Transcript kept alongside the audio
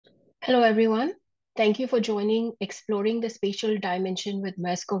Hello, everyone. Thank you for joining Exploring the Spatial Dimension with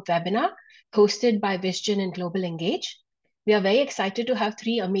MERSCOPE webinar, hosted by VIzgen and Global Engage. We are very excited to have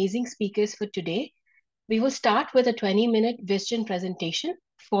three amazing speakers for today. We will start with a 20-minute VIzgen presentation,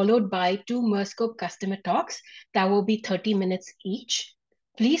 followed by two MERSCOPE customer talks that will be 30 minutes each.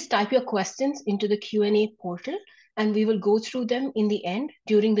 Please type your questions into the Q&A portal, and we will go through them in the end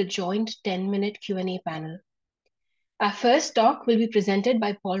during the joint 10-minute Q&A panel. Our first talk will be presented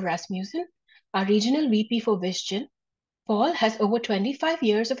by Paul Rasmussen, our Regional VP for VIzgen. Paul has over 25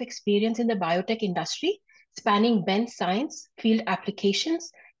 years of experience in the biotech industry, spanning bench science, field applications,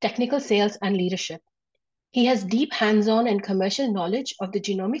 technical sales, and leadership. He has deep hands-on and commercial knowledge of the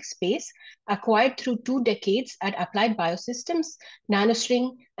genomic space acquired through 2 decades at Applied Biosystems,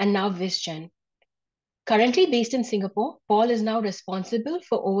 NanoString, and now VIzgen. Currently based in Singapore, Paul is now responsible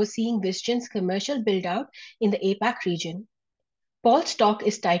for overseeing VIzgen's commercial build-out in the APAC region. Paul's talk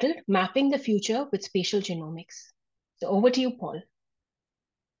is titled Mapping the Future with Spatial Genomics. So over to you, Paul.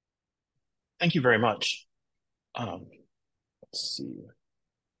 Thank you very much. Let's see.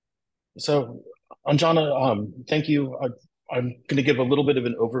 So, Anjana, thank you. I'm going to give a little bit of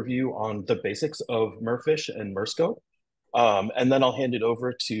an overview on the basics of MERFIsh and MERSCOPE, and then I'll hand it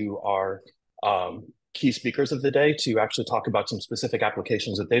over to our key speakers of the day to actually talk about some specific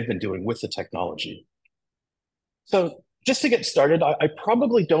applications that they've been doing with the technology. So just to get started, I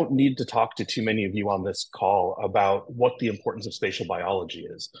probably don't need to talk to too many of you on this call about what the importance of spatial biology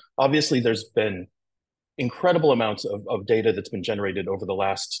is. Obviously, there's been incredible amounts of data that's been generated over the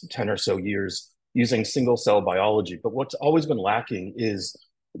last 10 or so years using single cell biology. But what's always been lacking is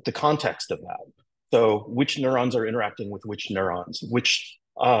the context of that. So which neurons are interacting with which neurons, which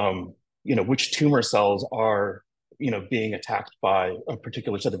tumor cells are being attacked by a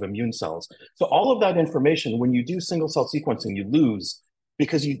particular set of immune cells. So all of that information, when you do single cell sequencing, you lose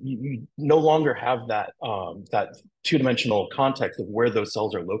because you no longer have that two-dimensional context of where those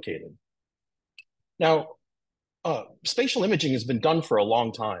cells are located. Now, spatial imaging has been done for a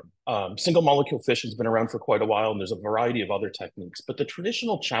long time. Single molecule FISH has been around for quite a while, and there's a variety of other techniques. But the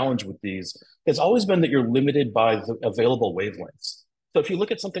traditional challenge with these has always been that you're limited by the available wavelengths. So if you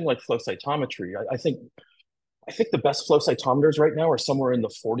look at something like flow cytometry, I think the best flow cytometers right now are somewhere in the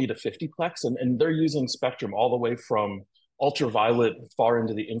 40 to 50 plex, and they're using spectrum all the way from ultraviolet far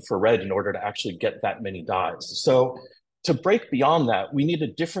into the infrared in order to actually get that many dyes. So to break beyond that, we need a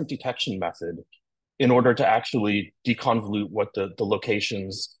different detection method in order to actually deconvolute what the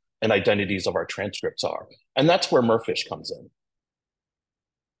locations and identities of our transcripts are. And that's where MERFIsh comes in.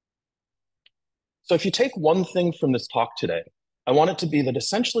 So if you take one thing from this talk today, I want it to be that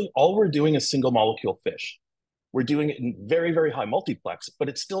essentially all we're doing is single molecule FISH. We're doing it in very, very high multiplex, but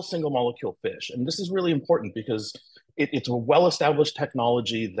it's still single molecule FISH. And this is really important because it's a well-established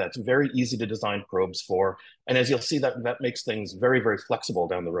technology that's very easy to design probes for. And as you'll see, that makes things very, very flexible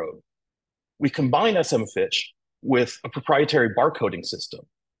down the road. We combine SMFISH with a proprietary barcoding system.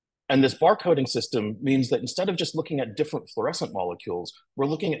 And this barcoding system means that instead of just looking at different fluorescent molecules, we're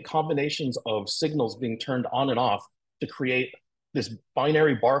looking at combinations of signals being turned on and off to create this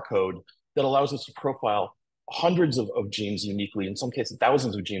binary barcode that allows us to profile hundreds of genes uniquely, in some cases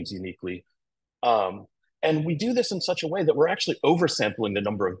thousands of genes uniquely. And we do this in such a way that we're actually oversampling the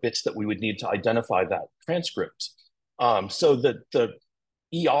number of bits that we would need to identify that transcript. So that the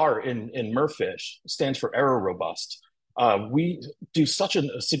ER in MERFIsh stands for error robust. We do such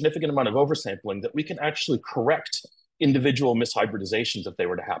a significant amount of oversampling that we can actually correct individual mishybridizations if they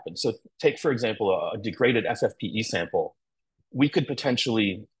were to happen. So take, for example, a degraded FFPE sample. We could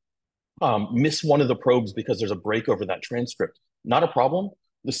potentially miss one of the probes because there's a break over that transcript. Not a problem.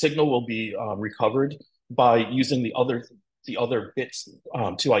 The signal will be recovered by using the other bits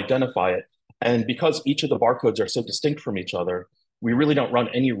to identify it. And because each of the barcodes are so distinct from each other, we really don't run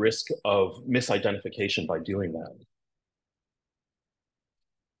any risk of misidentification by doing that.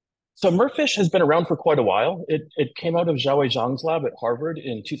 So MERFIsh has been around for quite a while. It came out of Xiaowei Zhang's lab at Harvard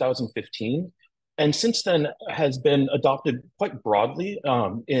in 2015. And since then has been adopted quite broadly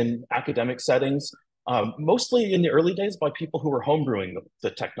in academic settings, mostly in the early days by people who were homebrewing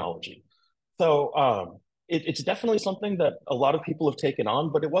the technology. So it's definitely something that a lot of people have taken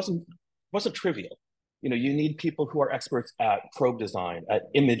on, but it wasn't trivial. You need people who are experts at probe design, at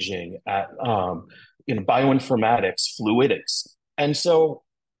imaging, at bioinformatics, fluidics. And so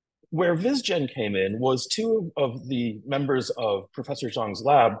where VIzgen came in was two of the members of Professor Zhang's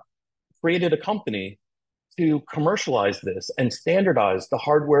lab created a company to commercialize this and standardize the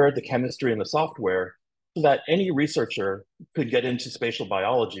hardware, the chemistry, and the software so that any researcher could get into spatial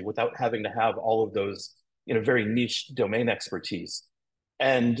biology without having to have all of those very niche domain expertise.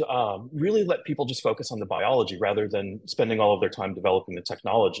 and really let people just focus on the biology rather than spending all of their time developing the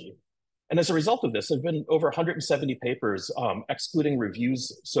technology. And as a result of this, there have been over 170 papers, excluding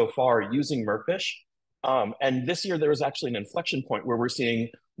reviews so far, using MERFIsh. And this year, there was actually an inflection point where we're seeing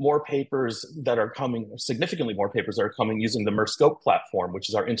more papers that are coming, significantly more papers that are coming using the MERSCOPE platform, which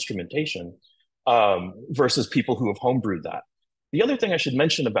is our instrumentation, versus people who have homebrewed that. The other thing I should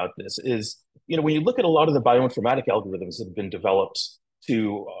mention about this is, when you look at a lot of the bioinformatic algorithms that have been developed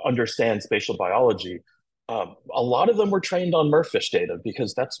to understand spatial biology, a lot of them were trained on MERFIsh data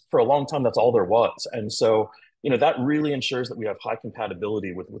because for a long time, that's all there was. And so, that really ensures that we have high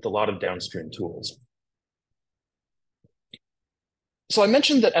compatibility with a lot of downstream tools. So I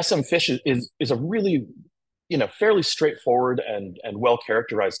mentioned that SMFish is a really, fairly straightforward and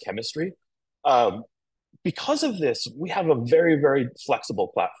well-characterized chemistry. Because of this, we have a very, very flexible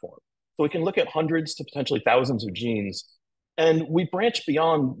platform. So we can look at hundreds to potentially thousands of genes, and we branch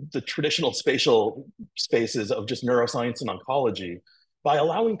beyond the traditional spatial spaces of just neuroscience and oncology by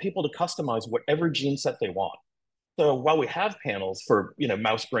allowing people to customize whatever gene set they want. So while we have panels for,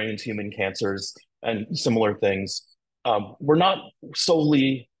 mouse brains, human cancers, and similar things, we're not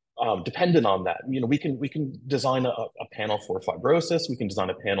solely dependent on that. We can design a panel for fibrosis. We can design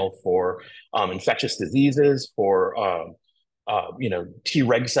a panel for infectious diseases, for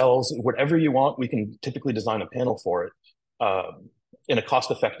Treg cells, whatever you want. We can typically design a panel for it in a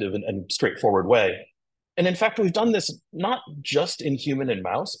cost-effective and straightforward way. And in fact, we've done this not just in human and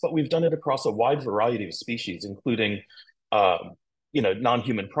mouse, but we've done it across a wide variety of species, including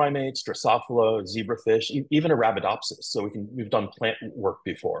non-human primates, Drosophila, zebrafish, even Arabidopsis. So we've done plant work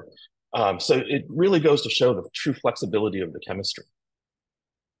before. So it really goes to show the true flexibility of the chemistry.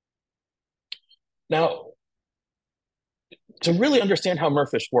 Now, to really understand how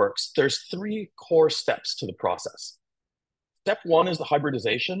MERFIsh works, there's 3 core steps to the process. Step 1 is the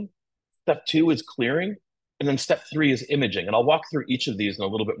hybridization. Step 2 is clearing. And then step 3 is imaging. And I'll walk through each of these in a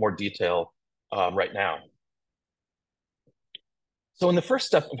little bit more detail right now. So in the first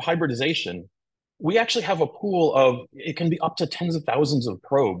step of hybridization, we actually have a pool of, it can be up to tens of thousands of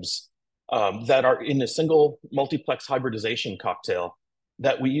probes that are in a single multiplex hybridization cocktail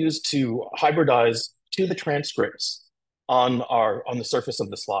that we use to hybridize to the transcripts on the surface of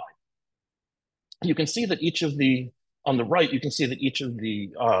the slide. You can see that on the right, you can see that each of the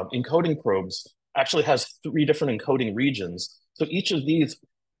encoding probes actually has 3 different encoding regions. So each of these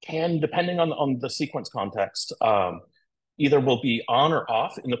can, depending on the sequence context, either will be on or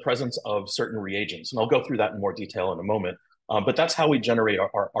off in the presence of certain reagents. And I'll go through that in more detail in a moment. But that's how we generate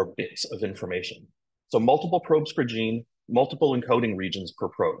our bits of information. So multiple probes per gene, multiple encoding regions per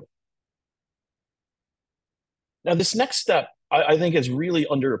probe. Now, this next step, I think, is really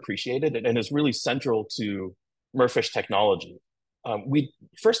underappreciated and is really central to MERFIsh technology.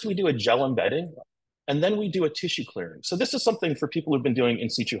 First, we do a gel embedding, and then we do a tissue clearing. So this is something for people who've been doing in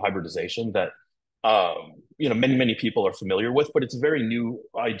situ hybridization that many people are familiar with, but it's a very new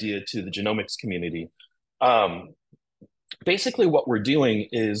idea to the genomics community. Basically, what we're doing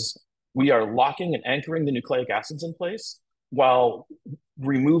is we are locking and anchoring the nucleic acids in place while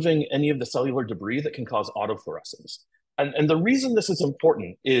removing any of the cellular debris that can cause autofluorescence. And the reason this is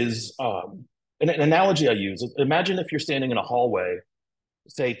important is an analogy I use. Imagine if you're standing in a hallway,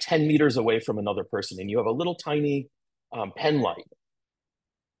 say 10 meters away from another person, and you have a little tiny pen light.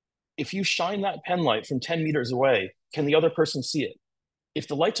 If you shine that pen light from 10 meters away, can the other person see it? If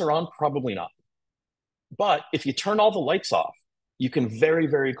the lights are on, probably not. But if you turn all the lights off, you can very,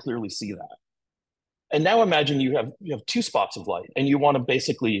 very clearly see that. And now imagine you have 2 spots of light, and you want to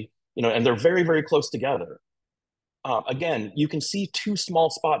basically, and they're very, very close together. Again, you can see 2 small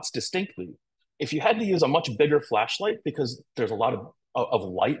spots distinctly. If you had to use a much bigger flashlight because there's a lot of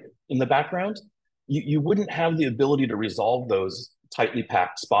light in the background, you wouldn't have the ability to resolve those tightly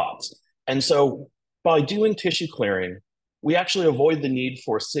packed spots. And so by doing tissue clearing, we actually avoid the need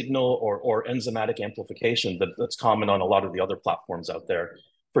for signal or enzymatic amplification that's common on a lot of the other platforms out there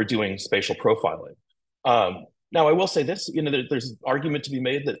for doing spatial profiling. Now, I will say this, there's argument to be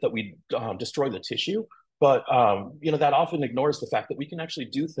made that we destroy the tissue, but that often ignores the fact that we can actually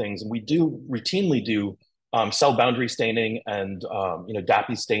do things, and we do routinely do cell boundary staining and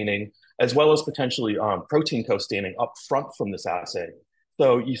DAPI staining, as well as potentially protein co-staining up front from this assay.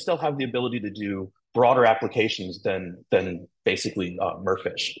 So you still have the ability to do broader applications than basically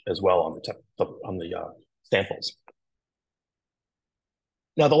MERFIsh as well on the samples.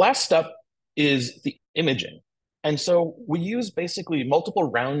 Now, the last step is the imaging. And so we use basically multiple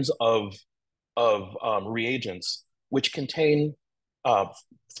rounds of reagents which contain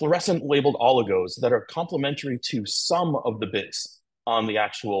fluorescent labeled oligos that are complementary to some of the bits on the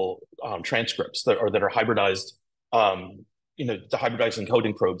actual transcripts that are hybridized, the hybridized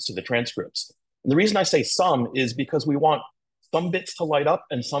encoding probes to the transcripts. And the reason I say some is because we want some bits to light up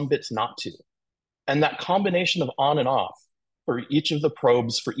and some bits not to. And that combination of on and off for each of the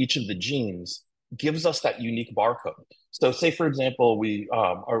probes for each of the genes gives us that unique barcode. So say, for example, we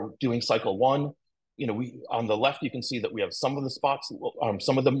are doing cycle 1. On the left, you can see that we have some of the spots,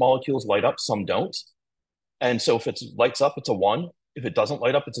 some of the molecules light up, some don't. And so if it lights up, it's a 1. If it doesn't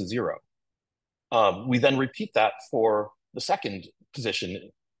light up, it's a 0. We then repeat that for the second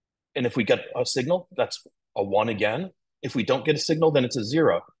position. And if we get a signal, that's a 1 again. If we don't get a signal, then it's a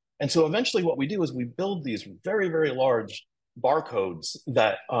 0. And so eventually what we do is we build these very, very large barcodes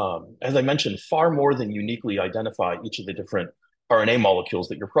that, as I mentioned, far more than uniquely identify each of the different RNA molecules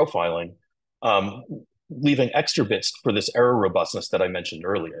that you're profiling, leaving extra bits for this error robustness that I mentioned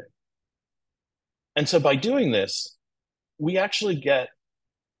earlier. And so by doing this, we actually get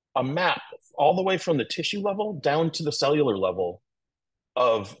a map all the way from the tissue level down to the cellular level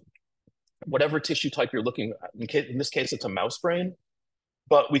of whatever tissue type you're looking at. In this case, it's a mouse brain,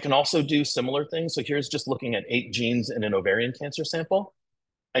 but we can also do similar things. So here's just looking at 8 genes in an ovarian cancer sample.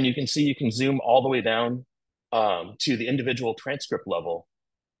 And you can see you can zoom all the way down to the individual transcript level.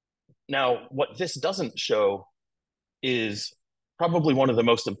 Now, what this doesn't show is probably one of the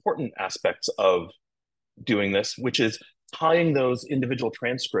most important aspects of doing this, which is tying those individual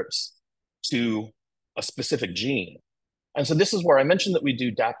transcripts to a specific gene. And so this is where I mentioned that we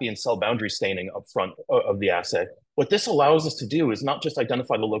do DAPI and cell boundary staining up front of the assay. What this allows us to do is not just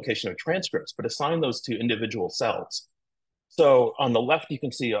identify the location of transcripts, but assign those to individual cells. So on the left, you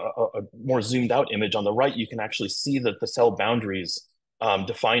can see a more zoomed out image. On the right, you can actually see that the cell boundaries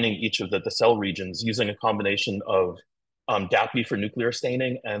defining each of the cell regions using a combination of DAPI for nuclear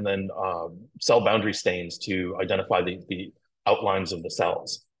staining and then cell boundary stains to identify the outlines of the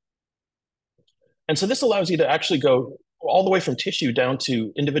cells. And so this allows you to actually go all the way from tissue down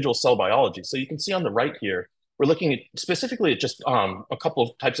to individual cell biology. So you can see on the right here, we're looking at specifically at just a couple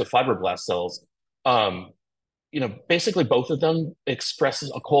of types of fibroblast cells. Basically both of them express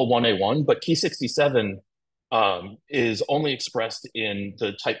a COL1A1, but Ki67 is only expressed in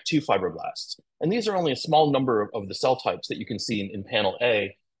the type 2 fibroblasts. And these are only a small number of the cell types that you can see in panel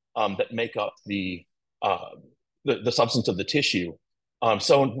A that make up the substance of the tissue.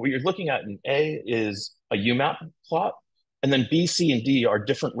 So what you're looking at in A is a UMAP plot, and then B, C, and D are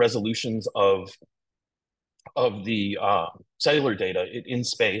different resolutions of the cellular data in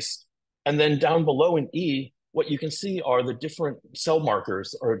space. And then down below in E, what you can see are the different cell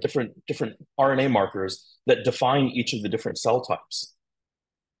markers or different RNA markers that define each of the different cell types.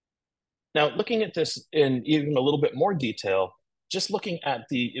 Now, looking at this in even a little bit more detail, just looking at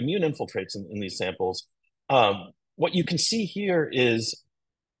the immune infiltrates in these samples, what you can see here is,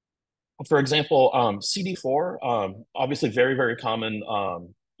 for example, CD4, obviously very, very common,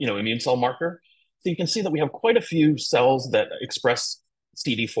 immune cell marker. So you can see that we have quite a few cells that express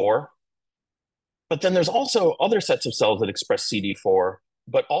CD4. But then there's also other sets of cells that express CD4,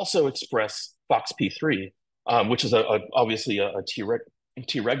 but also express FOXP3, which is obviously a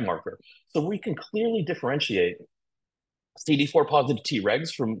Treg marker. So we can clearly differentiate CD4 positive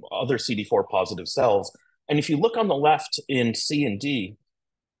Tregs from other CD4 positive cells. And if you look on the left in C and D,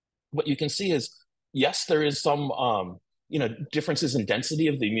 what you can see is, yes, there is some differences in density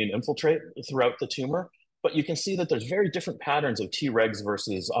of the immune infiltrate throughout the tumor, but you can see that there's very different patterns of Tregs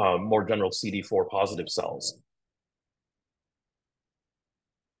versus more general CD4 positive cells.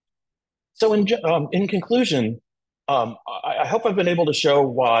 So in conclusion, I hope I've been able to show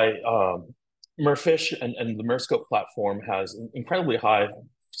why MERFISH and the MERSCOPE platform has incredibly high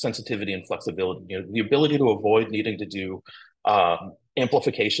sensitivity and flexibility. The ability to avoid needing to do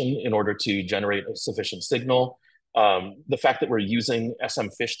amplification in order to generate a sufficient signal. The fact that we're using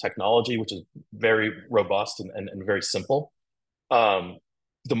SM-FISH technology, which is very robust and very simple. The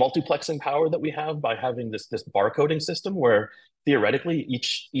multiplexing power that we have by having this barcoding system where theoretically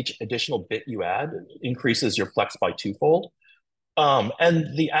each additional bit you add increases your plex by 2-fold.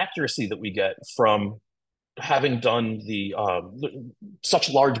 And the accuracy that we get from having done such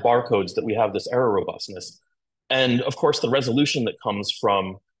large barcodes that we have this error robustness. And of course, the resolution that comes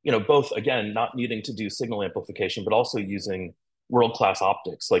from both, again, not needing to do signal amplification, but also using world-class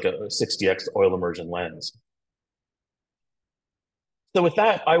optics like a 60x oil immersion lens. So with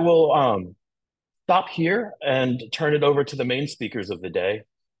that, I will stop here and turn it over to the main speakers of the day.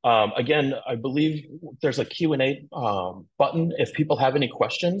 Again, I believe there's a Q&A button. If people have any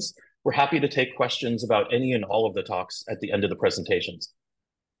questions, we're happy to take questions about any and all of the talks at the end of the presentations.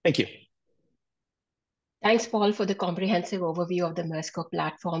 Thank you. Thanks, Paul, for the comprehensive overview of the MERSCOPE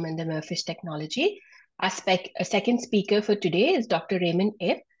platform and the MERFISH technology. Our second speaker for today is Dr. Raymond,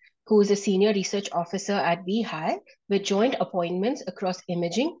 who is a Senior Research Officer at WEHI with joint appointments across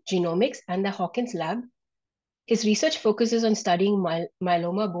imaging, genomics, and the Hawkins Lab. His research focuses on studying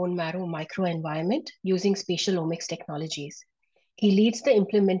myeloma bone marrow microenvironment using spatial omics technologies. He leads the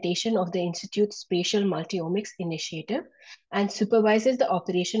implementation of the Institute's Spatial Multiomics initiative and supervises the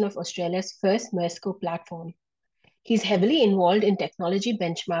operation of Australia's first MERSCOPE platform. He's heavily involved in technology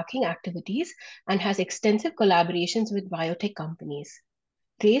benchmarking activities and has extensive collaborations with biotech companies.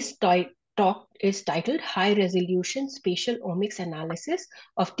 Today's talk is titled High Resolution Spatial Omics Analysis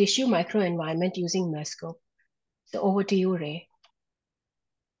of Tissue Microenvironment using MERSCOPE. So over to you, Ray.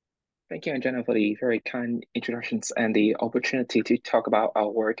 Thank you, Anjana, for the very kind introductions and the opportunity to talk about our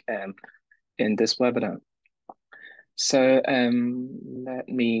work in this webinar. So let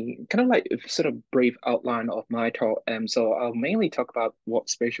me kind of like sort of brief outline of my talk. So I'll mainly talk about what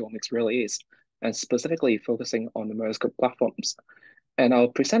spatial omics really is, and specifically focusing on the MERSCOPE platforms. And I'll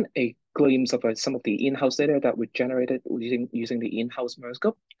present a glimpse of some of the in-house data that we generated using the in-house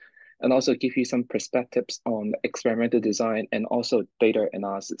MERSCOPE, and also give you some perspectives on experimental design and also data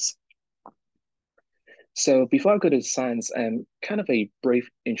analysis. So before I go to science, kind of a brief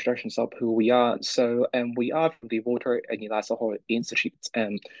introduction of who we are. So we are from the Walter and Eliza Hall Institute,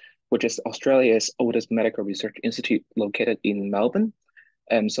 which is Australia's oldest medical research institute located in Melbourne.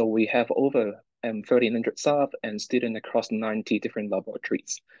 So we have over 1,300 staff and students across 90 different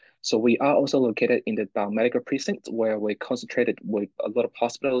laboratories. So we are also located in the biomedical precinct, where we're concentrated with a lot of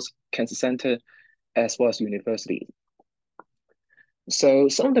hospitals, cancer center, as well as universities. So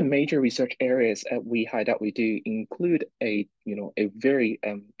some of the major research areas at WEHI that we do include a very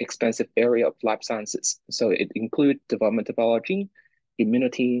expansive area of life sciences. So it includes developmental biology,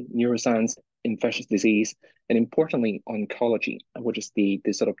 immunity, neuroscience, infectious disease, and importantly, oncology, which is the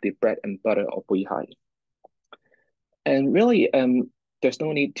sort of the bread and butter of WEHI. And really, there's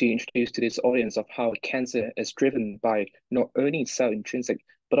no need to introduce to this audience of how cancer is driven by not only cell intrinsic,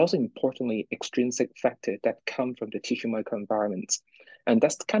 but also importantly, extrinsic factors that come from the tissue microenvironment. And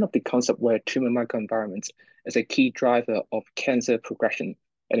that's kind of the concept where tumor microenvironment is a key driver of cancer progression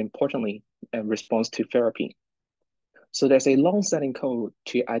and importantly, response to therapy. So there's a long-standing code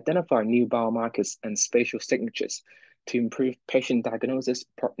to identify new biomarkers and spatial signatures to improve patient diagnosis,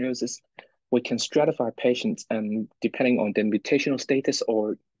 prognosis. We can stratify patients depending on their mutational status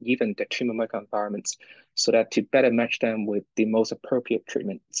or even the tumor microenvironments, so that to better match them with the most appropriate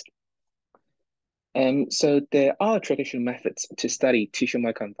treatments. So there are traditional methods to study tissue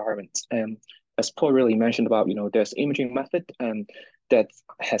microenvironments. As Paul really mentioned about, there's imaging method that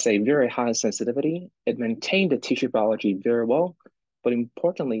has a very high sensitivity. It maintains the tissue biology very well, but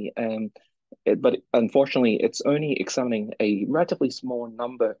importantly, but unfortunately, it's only examining a relatively small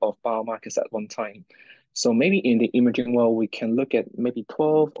number of biomarkers at one time. So maybe in the imaging world, we can look at maybe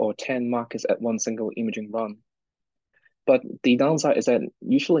 12 or 10 markers at one single imaging run. But the downside is that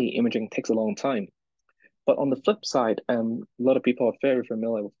usually imaging takes a long time. But on the flip side, a lot of people are very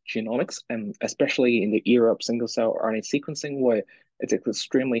familiar with genomics, and especially in the era of single-cell RNA sequencing, where it's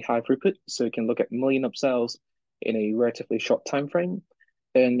extremely high throughput, so you can look at millions of cells in a relatively short time frame.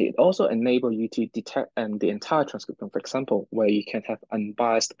 And it also enables you to detect the entire transcriptome, for example, where you can have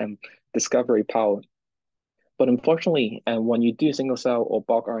unbiased discovery power. But unfortunately, when you do single-cell or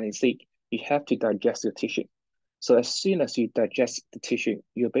bulk RNA-seq, you have to digest your tissue. So as soon as you digest the tissue,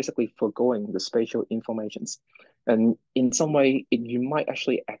 you're basically foregoing the spatial informations. And in some way, you might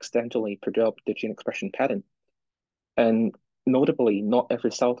actually accidentally perturb the gene expression pattern. And notably, not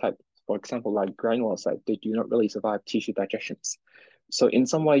every cell type, for example, like granulocyte, they do not really survive tissue digestions. So in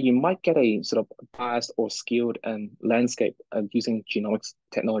some way, you might get a sort of biased or skewed landscape using genomics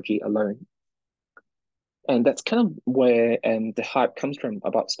technology alone. And that's kind of where the hype comes from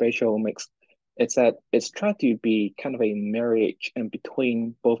about spatial omics. It's that it's trying to be kind of a marriage in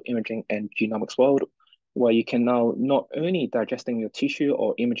between both imaging and genomics world, where you can now not only digesting your tissue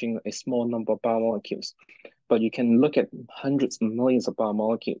or imaging a small number of biomolecules, but you can look at hundreds of millions of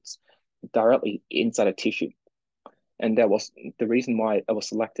biomolecules directly inside a tissue. And that was the reason why it was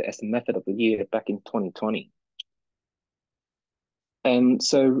selected as the method of the year back in 2020. And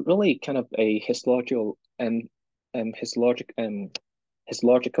so really kind of a histological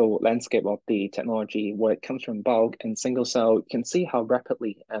landscape of the technology, where it comes from bulk and single cell. You can see how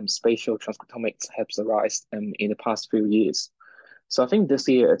rapidly spatial transcriptomics has arisen in the past few years. So I think this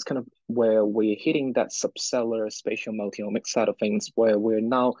year it's kind of where we're hitting that subcellular spatial multiomics side of things, where we're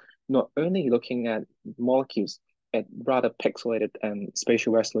now not only looking at molecules at rather pixelated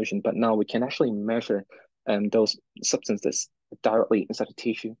spatial resolution, but now we can actually measure those substances directly inside the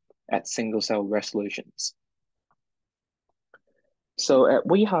tissue at single cell resolutions. So at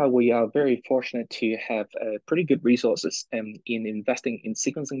WEHI, we are very fortunate to have pretty good resources in investing in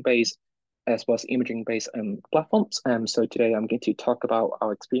sequencing-based as well as imaging-based platforms. So today I'm going to talk about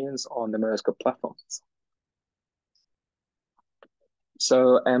our experience on the MERSCOPE platforms.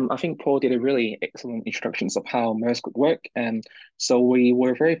 So I think Paul did a really excellent introductions of how MERSCOPE work. So we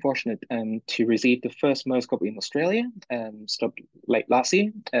were very fortunate to receive the first MERSCOPE in Australia stopped late last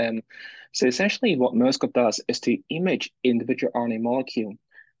year. So essentially what MERSCOPE does is to image individual RNA molecule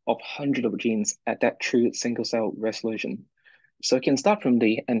of hundreds of genes at that true single cell resolution. So you can start from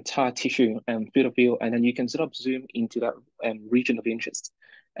the entire tissue field of view, and then you can sort of zoom into that region of interest,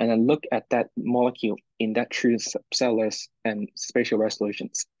 and then look at that molecule in that true cellular and spatial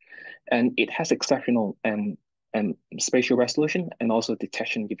resolutions. And it has exceptional spatial resolution and also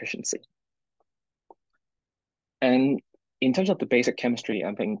detection efficiency. And in terms of the basic chemistry,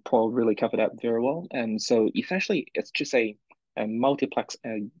 I think Paul really covered that very well. And so essentially, it's just a multiplex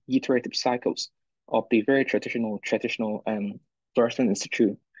iterative cycles of the very traditional first and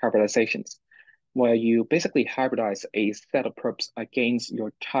institute hybridizations, where you basically hybridize a set of probes against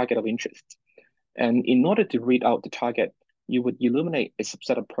your target of interest. And in order to read out the target, you would illuminate a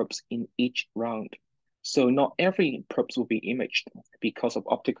subset of probes in each round. So not every probes will be imaged because of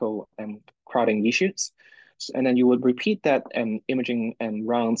optical crowding issues. And then you would repeat that imaging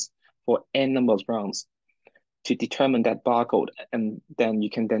rounds for n number of rounds to determine that barcode, and then you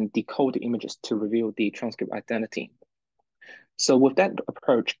can then decode the images to reveal the transcript identity. So with that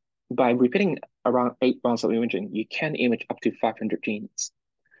approach, by repeating around 8 rounds of imaging, you can image up to 500 genes.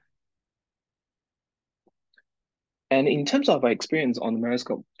 And in terms of our experience on the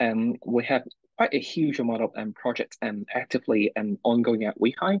MERSCOPE, we have quite a huge amount of projects actively and ongoing at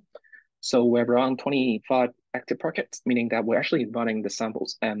WEHI. So we have around 25 active projects, meaning that we're actually running the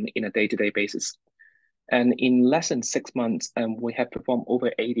samples in a day-to-day basis. And in less than 6 months, we have performed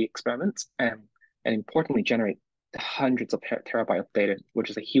over 80 experiments and importantly generate hundreds of terabytes of data, which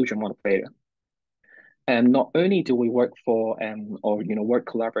is a huge amount of data. And not only do we work for work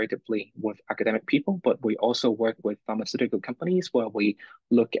collaboratively with academic people, but we also work with pharmaceutical companies where we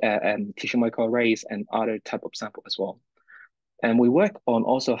look at tissue microarrays and other type of sample as well. And we work on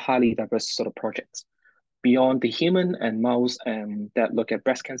also highly diverse sort of projects beyond the human and mouse that look at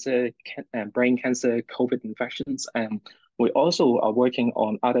breast cancer, brain cancer, COVID infections. We also are working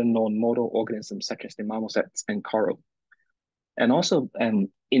on other non-model organisms such as the marmosets and coral. And also,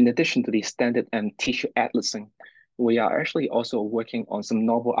 in addition to the standard tissue atlasing, we are actually also working on some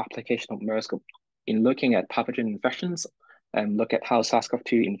novel application of MERSCOPE in looking at pathogen infections and look at how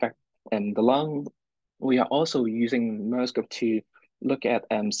SARS-CoV-2 infect the lung. We are also using MERSCOPE to look at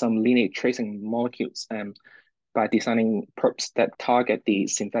some lineage tracing molecules by designing probes that target the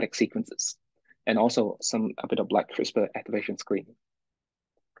synthetic sequences, and also a bit of like CRISPR activation screening.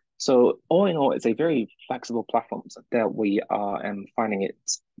 So all in all, it's a very flexible platform that we are finding it.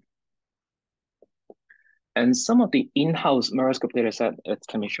 And some of the in-house MERSCOPE data set that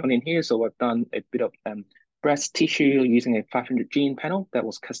can be shown in here. So we've done a bit of breast tissue using a 500 gene panel that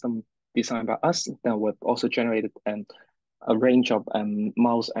was custom designed by us. Then we've also generated a range of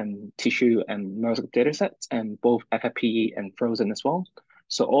mouse and tissue and MERSCOPE data sets, and both FFPE and frozen as well.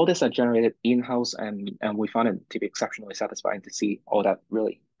 So all this are generated in-house, and we found it to be exceptionally satisfying to see all that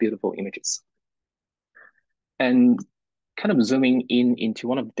really beautiful images. And kind of zooming into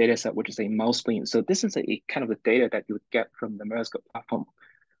one of the data set, which is a mouse spleen. So this is a kind of the data that you would get from the MERSCOPE platform.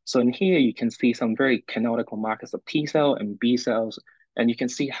 So in here, you can see some very canonical markers of T cell and B cells, and you can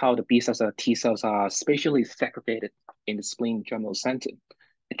see how the B cells and T cells are spatially segregated in the spleen germinal center.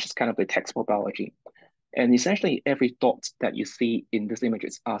 It's just kind of the textbook biology. And essentially every dot that you see in these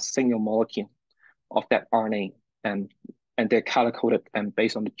images are single molecule of that RNA, and they're color-coded and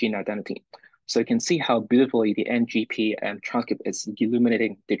based on the gene identity. So you can see how beautifully the NGP and transcript is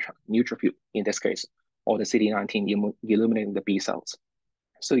illuminating the neutrophil in this case, or the CD19 illuminating the B cells.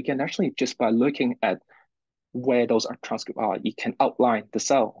 So you can actually, just by looking at where those transcripts are, you can outline the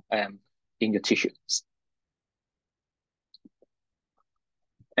cell in your tissues.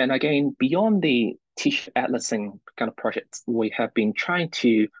 And again, beyond the tissue atlasing kind of projects, we have been trying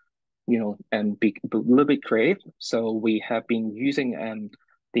to, be a little bit creative. So we have been using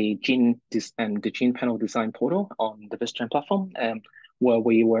the gene panel design portal on the VIzgen platform, where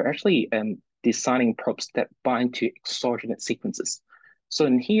we were actually designing probes that bind to exogenous sequences. So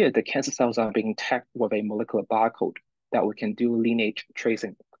in here, the cancer cells are being tagged with a molecular barcode that we can do lineage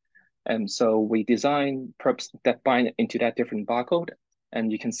tracing. And so we design probes that bind into that different barcode,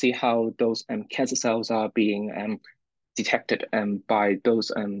 And you can see how those cancer cells are being detected by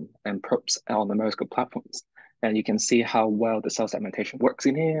those probes on the MERSCOPE platforms. And you can see how well the cell segmentation works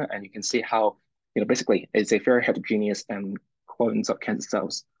in here. And you can see how, basically it's a very heterogeneous clones of cancer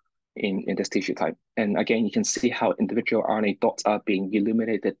cells in this tissue type. And again, you can see how individual RNA dots are being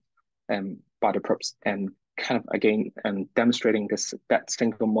illuminated by the probes, and kind of again demonstrating that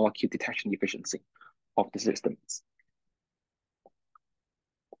single molecule detection efficiency of the systems.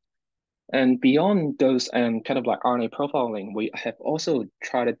 And beyond those kind of like RNA profiling, we have also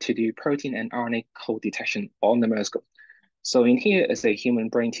tried to do protein and RNA code detection on the MERSCOPE. So in here is a human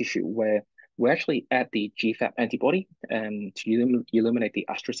brain tissue where we actually add the GFAP antibody to illuminate the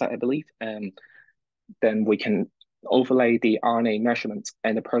astrocyte, I believe. Then we can overlay the RNA measurements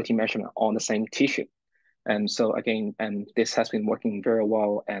and the protein measurement on the same tissue. And so again, this has been working very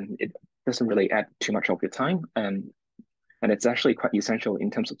well, and it doesn't really add too much of your time. And it's actually quite essential in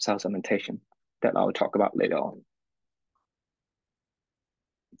terms of cell segmentation that I'll talk about later on.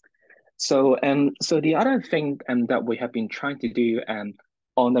 So the other thing that we have been trying to do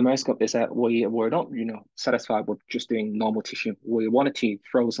on the MERSCOPE is that we were not satisfied with just doing normal tissue. We wanted to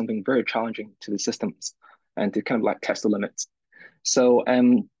throw something very challenging to the systems and to kind of like test the limits. So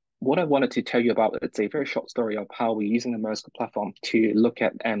what I wanted to tell you about, it's a very short story of how we're using the MERSCOPE platform to look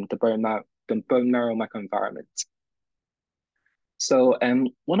at the bone marrow microenvironment. So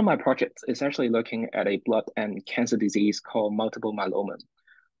one of my projects is actually looking at a blood and cancer disease called multiple myeloma,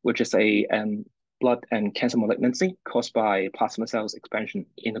 which is a blood and cancer malignancy caused by plasma cells expansion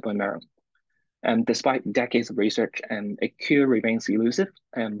in the bone marrow. And despite decades of research, a cure remains elusive,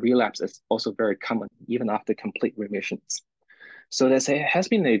 and relapse is also very common, even after complete remissions. So there has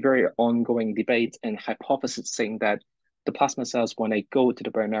been a very ongoing debate and hypothesis saying that the plasma cells, when they go to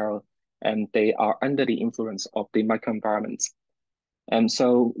the bone marrow, they are under the influence of the microenvironments. And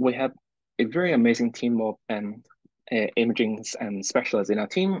so we have a very amazing team of imaging specialists in our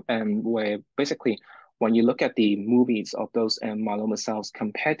team, and where basically when you look at the movies of those myeloma cells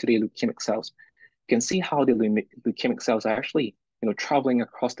compared to the leukemic cells, you can see how the leukemic cells are actually traveling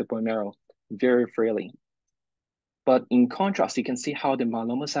across the bone marrow very freely. But in contrast, you can see how the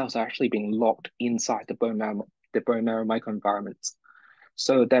myeloma cells are actually being locked inside the bone marrow microenvironment.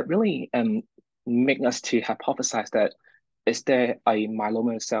 So that really make us to hypothesize that, is there a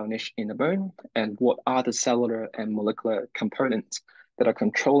myeloma cell niche in the bone? And what are the cellular and molecular components that are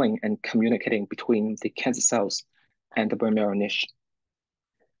controlling and communicating between the cancer cells and the bone marrow niche?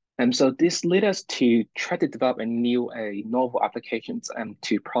 And so this led us to try to develop novel applications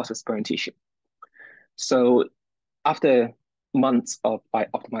to process bone tissue. So after months of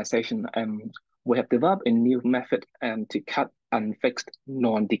optimization, we have developed a new method to cut unfixed,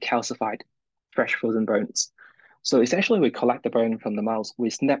 non-decalcified, fresh frozen bones. So essentially, we collect the bone from the mouse, we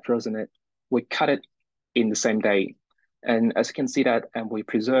snap frozen it, we cut it in the same day. And as you can see that, we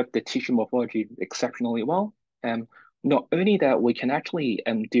preserve the tissue morphology exceptionally well. Not only that, we can actually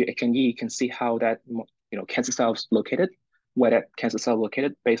do H&E, you can see how that cancer cells located, where that cancer cell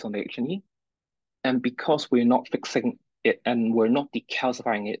located based on the H&E. And because we're not fixing it and we're not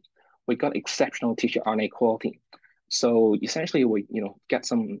decalcifying it, we got exceptional tissue RNA quality. So essentially, we get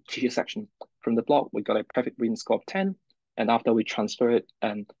some tissue section from the block. We got a perfect reading score of 10, and after we transfer it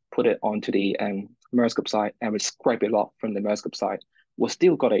and put it onto the MERSCOPE side, and we scrape it off from the MERSCOPE side, we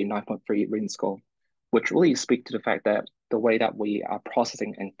still got a 9.3 reading score, which really speaks to the fact that the way that we are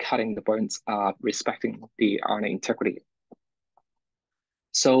processing and cutting the bones are respecting the RNA integrity.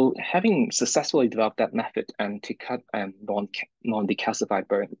 So having successfully developed that method to cut non-decalcified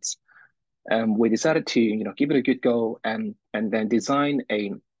bones, we decided to give it a good go and then design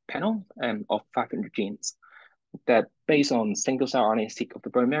a panel of 500 genes that, based on single-cell RNA-seq of the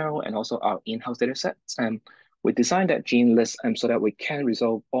bone marrow and also our in-house data sets, we designed that gene list so that we can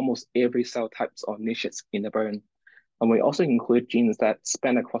resolve almost every cell types or niches in the bone. And we also include genes that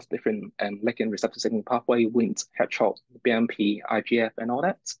span across different ligand receptor signaling pathway, Wnt, HER2, BMP, IGF, and all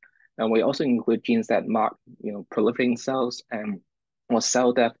that. And we also include genes that mark proliferating cells or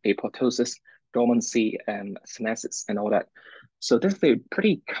cell death, apoptosis, dormancy, and senescence, and all that. So this is a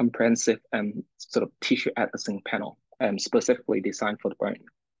pretty comprehensive sort of tissue atlasing panel specifically designed for the bone.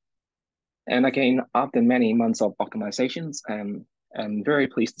 And again, after many months of optimizations, I'm very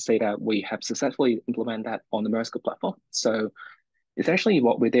pleased to say that we have successfully implemented that on the MERSCOPE platform. So essentially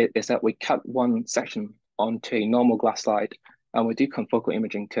what we did is that we cut one section onto a normal glass slide, and we do confocal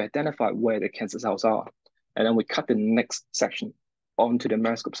imaging to identify where the cancer cells are. And then we cut the next section onto the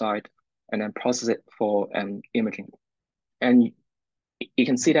MERSCOPE side and then process it for imaging. And you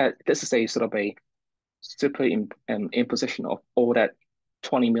can see that this is a sort of a super imposition of all that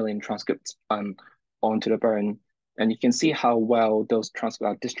 20 million transcripts onto the bone. And you can see how well those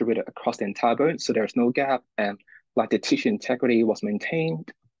transcripts are distributed across the entire bone. So there's no gap, and like the tissue integrity was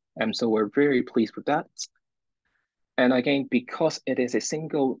maintained. And so we're very pleased with that. And again, because it is a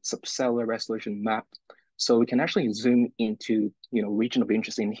single subcellular resolution map, so we can actually zoom into region of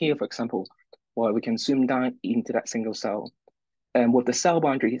interest in here, for example, where we can zoom down into that single cell. And with the cell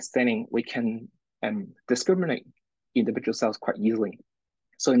boundary staining, we can discriminate individual cells quite easily.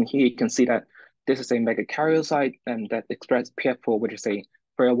 So in here, you can see that this is a megakaryocyte that expresses PF4, which is a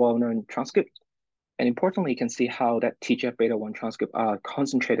very well-known transcript. And importantly, you can see how that TGF-beta1 transcript are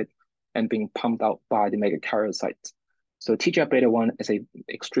concentrated and being pumped out by the megakaryocytes. So TGF-beta1 is a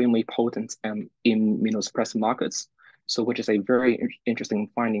extremely potent immunosuppressive markers, so which is a very interesting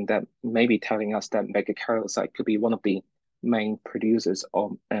finding that may be telling us that megakaryocyte could be one of the main producers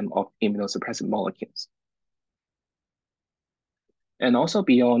of immunosuppressive molecules. And also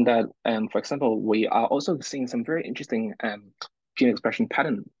beyond that, for example, we are also seeing some very interesting gene expression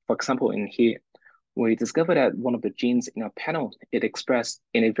pattern. For example, in here, we discovered that one of the genes in our panel, it expressed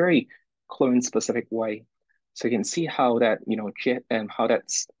in a very clone-specific way. So you can see how that, how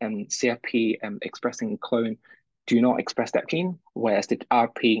that's CFP expressing clone do not express that gene, whereas the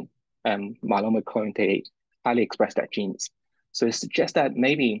RP myeloma clone, they highly express that genes. So it suggests that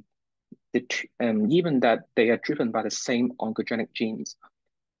maybe even that they are driven by the same oncogenic genes,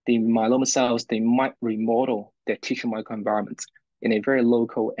 the myeloma cells, they might remodel their tissue microenvironment in a very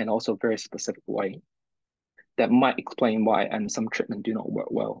local and also very specific way. That might explain why some treatment do not work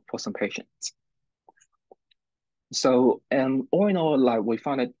well for some patients. So all in all, like, we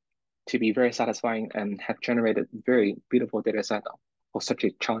found it to be very satisfying and have generated very beautiful data set for such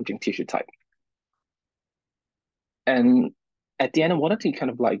a challenging tissue type. And at the end, I wanted to kind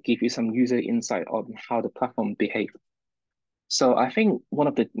of like give you some user insight on how the platform behaves. So I think one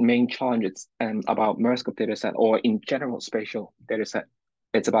of the main challenges about MERSCOPE dataset, or in general spatial dataset,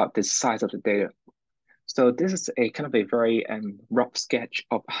 it's about the size of the data. So this is a kind of a very rough sketch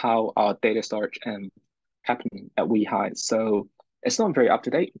of how our data storage happen at WEHI. So it's not very up to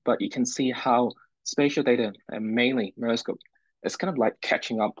date, but you can see how spatial data, and mainly MERSCOPE, is kind of like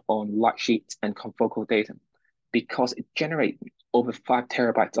catching up on light sheets and confocal data, because it generates over 5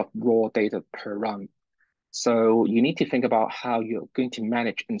 terabytes of raw data per run. So you need to think about how you're going to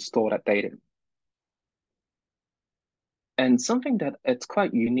manage and store that data. And something that it's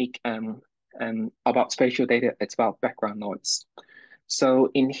quite unique about spatial data, it's about background noise. So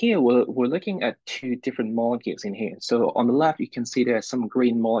in here, we're looking at 2 different molecules in here. So on the left, you can see there are some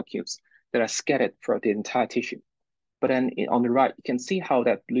green molecules that are scattered throughout the entire tissue. But then on the right, you can see how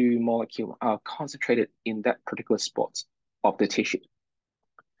that blue molecule are concentrated in that particular spot of the tissue.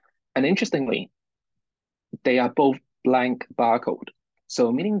 And interestingly, they are both blank barcode.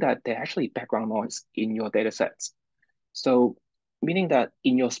 So meaning that they're actually background noise in your data sets. So meaning that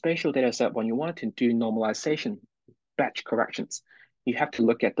in your spatial data set, when you want to do normalization, batch corrections, you have to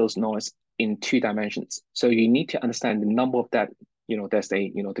look at those noise in 2 dimensions. So you need to understand the number of that, there's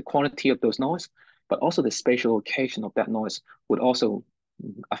the quantity of those noise, but also the spatial location of that noise would also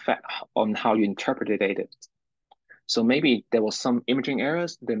affect on how you interpret the data. So maybe there was some imaging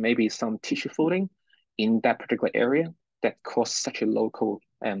errors, there may be some tissue folding in that particular area that caused such a local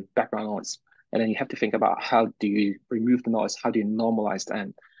background noise. And then you have to think about how do you remove the noise, how do you normalize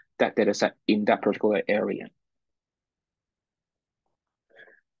that data set in that particular area.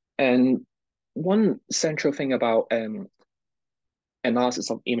 And one central thing about analysis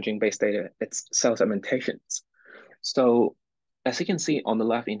of imaging-based data, it's cell segmentations. So as you can see on the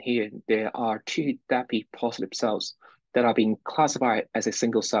left in here, there are 2 DAPI positive cells that are being classified as a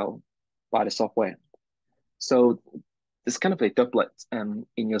single cell by the software. So it's kind of a doublet in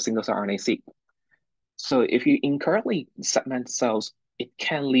your single cell RNA-seq. So if you incorrectly segment cells, it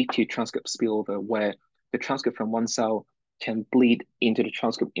can lead to transcript spillover, where the transcript from one cell can bleed into the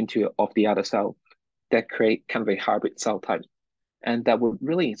transcript of the other cell, that create kind of a hybrid cell type. And that would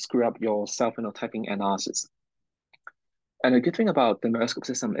really screw up your cell phenotyping analysis. And the good thing about the MERSCOPE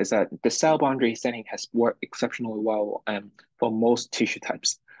system is that the cell boundary staining has worked exceptionally well for most tissue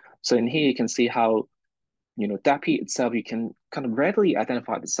types. So in here, you can see how, DAPI itself, you can kind of readily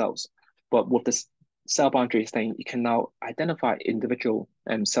identify the cells, but with this cell boundary stain, you can now identify individual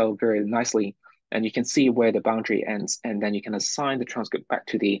cell very nicely, and you can see where the boundary ends, and then you can assign the transcript back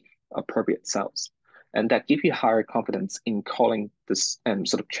to the appropriate cells. And that gives you higher confidence in calling this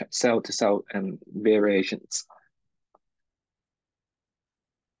sort of cell-to-cell variations.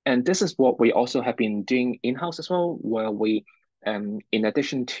 And this is what we also have been doing in-house as well, where we, in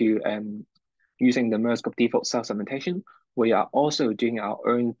addition to using the MERSCOPE default cell segmentation, we are also doing our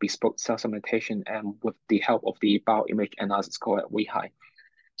own bespoke cell segmentation and with the help of the bioimage analysis core at WEHI.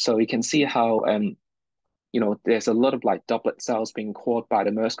 So you can see how there's a lot of like doublet cells being called by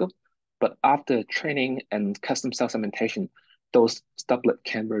the MERSCOPE, but after training and custom cell segmentation, those doublet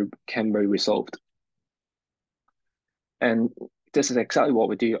can be resolved. And this is exactly what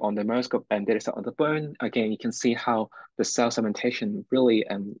we do on the MERSCOPE and dataset on the bone. Again, you can see how the cell segmentation really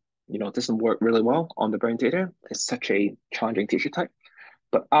doesn't work really well on the bone data. It's such a challenging tissue type.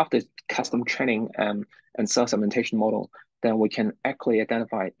 But after custom training and cell segmentation model, then we can accurately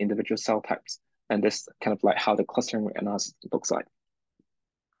identify individual cell types. And this kind of like how the clustering analysis looks like.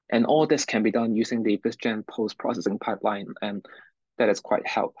 And all this can be done using the VIzgen post-processing pipeline, and that is quite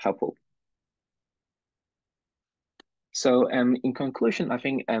helpful. So in conclusion, I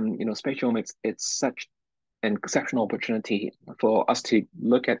think spatialomics, it's such an exceptional opportunity for us to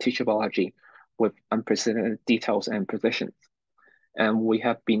look at tissue biology with unprecedented details and precision. And we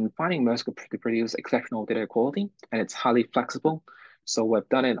have been finding MERSCOPE to produce exceptional data quality, and it's highly flexible. So we've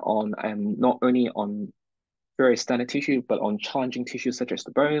done it on not only on very standard tissue, but on challenging tissues such as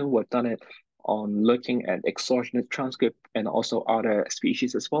the bone. We've done it on looking at exogenous transcript and also other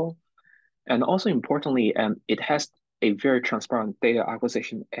species as well. And also importantly, it has a very transparent data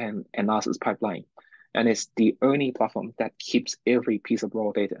acquisition and analysis pipeline. And it's the only platform that keeps every piece of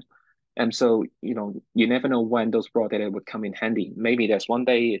raw data. And so, you never know when those raw data would come in handy. Maybe there's one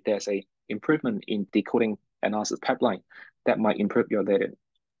day there's a improvement in decoding analysis pipeline that might improve your data.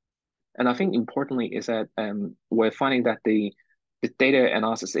 And I think importantly is that we're finding that the data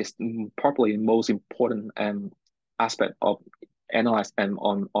analysis is probably the most important aspect of analyze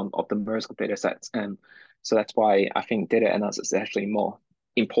on of the MERSCOPE data sets. And so that's why I think data analysis is actually more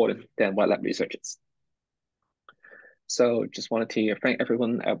important than wet lab researches. So just wanted to thank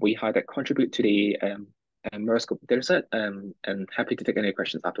everyone at WEHI that contribute to the MERSCOPE dataset, and happy to take any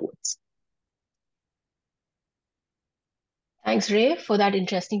questions afterwards. Thanks, Ray, for that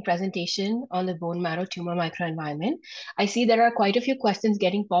interesting presentation on the bone marrow tumor microenvironment. I see there are quite a few questions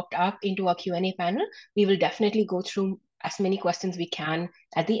getting popped up into our Q&A panel. We will definitely go through as many questions we can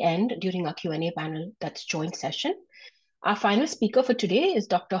at the end during our Q&A panel, that's joint session. Our final speaker for today is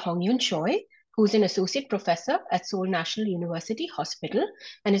Dr. Hongyoon Choi, who's an associate professor at Seoul National University Hospital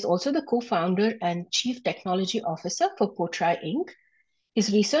and is also the co-founder and chief technology officer for Portrai Inc.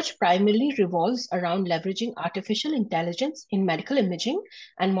 His research primarily revolves around leveraging artificial intelligence in medical imaging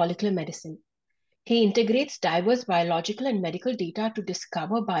and molecular medicine. He integrates diverse biological and medical data to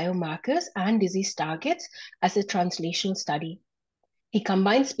discover biomarkers and disease targets as a translational study. He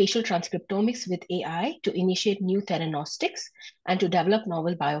combines spatial transcriptomics with AI to initiate new theranostics and to develop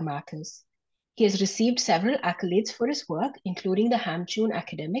novel biomarkers. He has received several accolades for his work, including the Hongyoon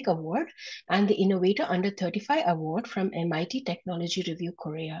Academic Award and the Innovator Under 35 Award from MIT Technology Review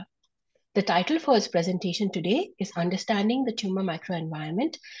Korea. The title for his presentation today is Understanding the Tumor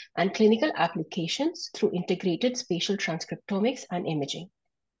Microenvironment and Clinical Applications through Integrated Spatial Transcriptomics and Imaging.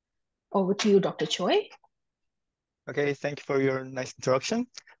 Over to you, Dr. Choi. Okay, thank you for your nice introduction.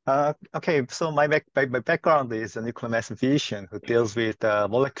 Okay, so my background is a nuclear medicine physician who deals with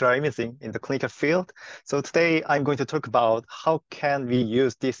molecular imaging in the clinical field. So today I'm going to talk about how can we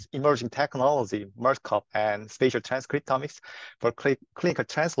use this emerging technology, MERSCOPE and spatial transcriptomics for clinical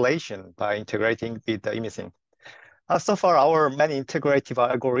translation by integrating with the imaging. So far, our many integrative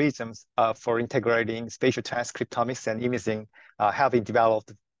algorithms for integrating spatial transcriptomics and imaging have been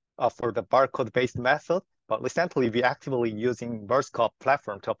developed for the barcode-based method. But recently, we're actively using MERSCOPE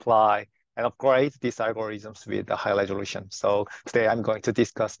Platform to apply and upgrade these algorithms with a high resolution. So today, I'm going to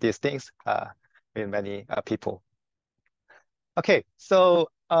discuss these things with many people. Okay, so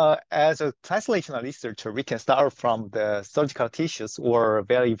as a translational researcher, we can start from the surgical tissues or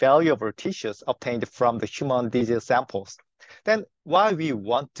very valuable tissues obtained from the human disease samples. Then why we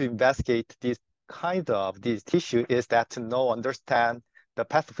want to investigate this kind of this tissue is that to understand the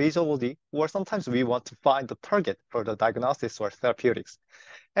pathophysiology, or sometimes we want to find the target for the diagnosis or therapeutics.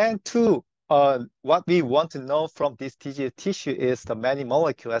 And two, what we want to know from this tissue is the many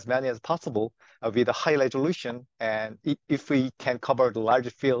molecules, as many as possible, with a high resolution. And if we can cover the larger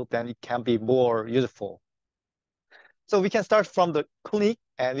field, then it can be more useful. So we can start from the clinic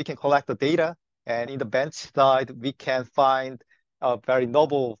and we can collect the data. And in the bench side, we can find very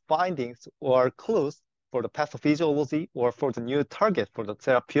novel findings or clues for the pathophysiology or for the new target for the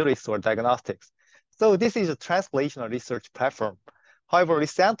therapeutics or diagnostics. So this is a translational research platform. However,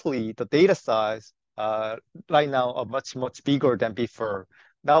 recently, the data size right now are much bigger than before.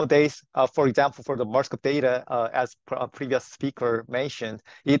 nowadays, for example, for the MERSCOPE data, as a previous speaker mentioned,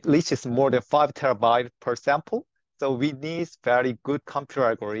 it reaches more than 5 terabytes per sample. So we need very good computer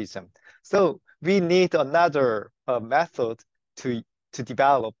algorithm. So we need another method to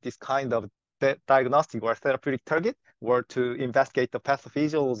develop this kind of diagnostic or therapeutic target, or to investigate the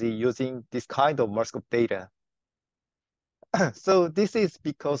pathophysiology using this kind of MERSCOPE data. So this is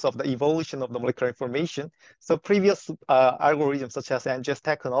because of the evolution of the molecular information. So previous algorithms such as NGS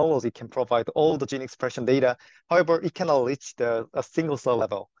technology can provide all the gene expression data. However, it cannot reach a single cell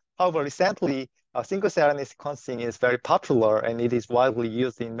level. However, recently, single cell RNA sequencing is very popular and it is widely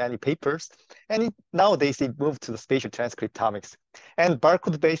used in many papers. And nowadays, it moved to the spatial transcriptomics. And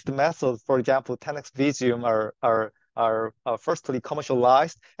barcode-based methods, for example, 10x Visium are firstly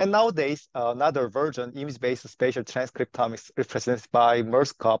commercialized. And nowadays, another version, image-based spatial transcriptomics represented by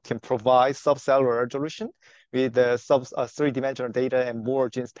MERSCOPE, can provide subcellular resolution with three-dimensional data and more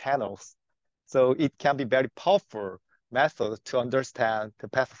genes panels. So it can be very powerful method to understand the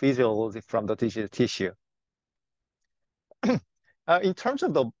pathophysiology from the digital tissue. In terms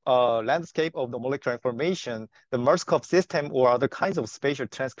of the landscape of the molecular information, the MERSCOPE system or other kinds of spatial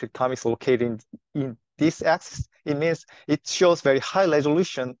transcriptomics located in this axis, it means it shows very high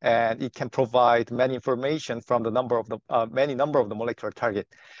resolution and it can provide many information from the many number of the molecular target.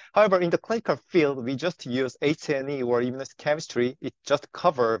 However, in the clinical field, we just use H&E or immunohistochemistry. It just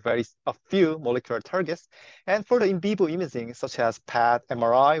covers a few molecular targets. And for the in vivo imaging, such as PET,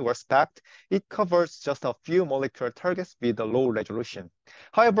 MRI, or SPECT, it covers just a few molecular targets with a low resolution.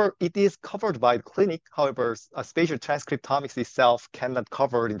 However, it is covered by the clinic. However, spatial transcriptomics itself cannot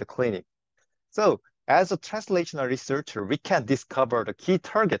cover in the clinic. So as a translational researcher, we can discover the key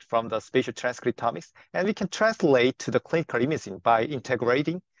target from the spatial transcriptomics, and we can translate to the clinical imaging by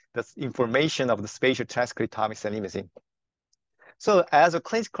integrating the information of the spatial transcriptomics and imaging. So as a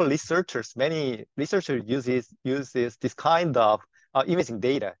clinical researchers, many researchers uses this kind of imaging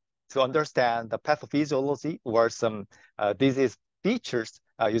data to understand the pathophysiology or some disease features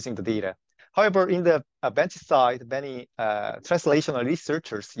using the data. However, in the bench side, many translational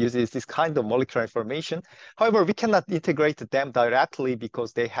researchers uses this kind of molecular information. However, we cannot integrate them directly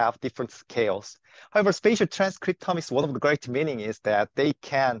because they have different scales. However, spatial transcriptomics, one of the great meaning is that they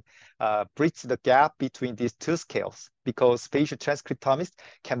can bridge the gap between these two scales, because spatial transcriptomics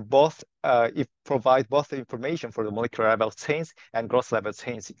can provide both the information for the molecular level chains and gross level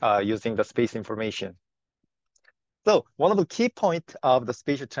chains using the space information. So one of the key points of the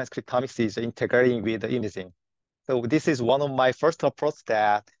spatial transcriptomics is integrating with the imaging. So this is one of my first approach,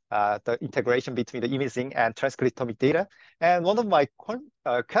 that the integration between the imaging and transcriptomic data. And one of my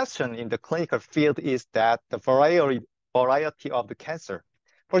questions in the clinical field is that the variety of the cancer.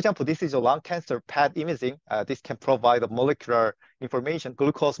 For example, this is a lung cancer PET imaging. This can provide a molecular information,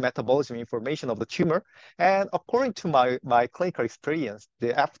 glucose metabolism information of the tumor. And according to my clinical experience,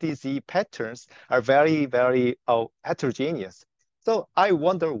 the FDG patterns are very, very heterogeneous. So I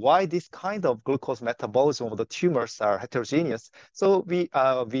wonder why this kind of glucose metabolism of the tumors are heterogeneous. So we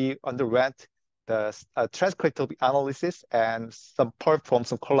underwent the transcriptomic analysis and perform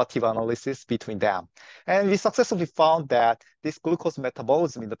some correlative analysis between them. And we successfully found that this glucose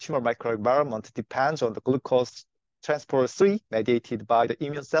metabolism in the tumor microenvironment depends on the glucose transporter 3 mediated by the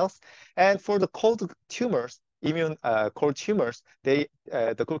immune cells. And for the cold tumors, cold tumors, the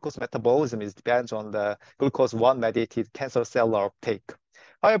glucose metabolism depends on the glucose 1 mediated cancer cellular uptake.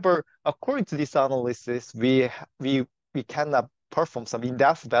 However, according to this analysis, we cannot perform some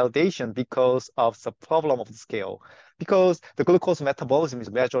in-depth validation because of the problem of the scale. Because the glucose metabolism is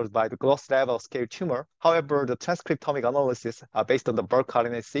measured by the gross level scale tumor. However, the transcriptomic analysis based on the bulk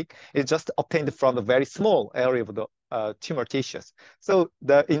RNA-seq is just obtained from the very small area of the tumor tissues. So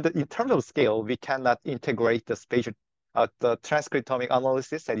in terms of scale, we cannot integrate the transcriptomic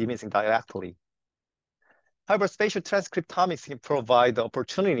analysis and imaging directly. However, spatial transcriptomics can provide the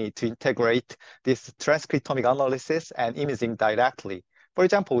opportunity to integrate this transcriptomic analysis and imaging directly. For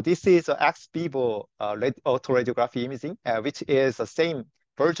example, this is an ex vivo autoradiography imaging, which is the same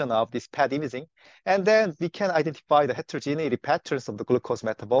version of this PET imaging. And then we can identify the heterogeneity patterns of the glucose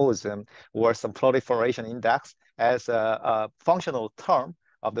metabolism or some proliferation index as a functional term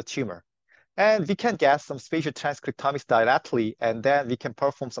of the tumor. And we can get some spatial transcriptomics directly, and then we can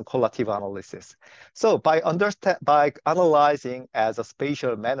perform some correlative analysis. So by analyzing as a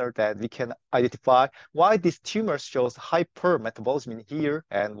spatial manner, that we can identify why this tumor shows hyper-metabolism in here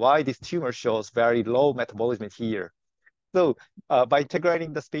and why this tumor shows very low metabolism in here. So by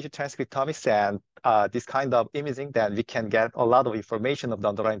integrating the spatial transcriptomics and this kind of imaging, then we can get a lot of information of the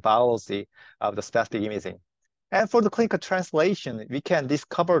underlying biology of the specific imaging. And for the clinical translation, we can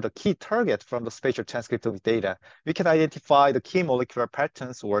discover the key target from the spatial transcriptomic data. We can identify the key molecular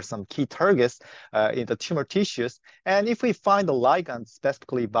patterns or some key targets in the tumor tissues. And if we find the ligand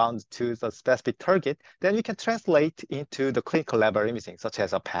specifically bound to the specific target, then we can translate into the clinical laboratory imaging, such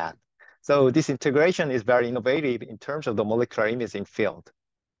as a PET. So this integration is very innovative in terms of the molecular imaging field.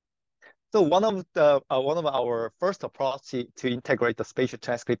 So one of our first approach to integrate the spatial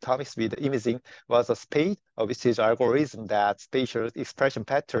transcriptomics with imaging was a SPADE, which is an algorithm that spatial expression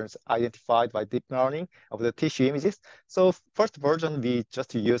patterns identified by deep learning of the tissue images. So first version, we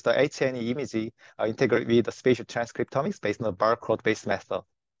just use the H&E imaging integrate with the spatial transcriptomics based on the barcode-based method.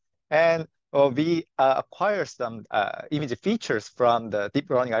 And we acquire some image features from the deep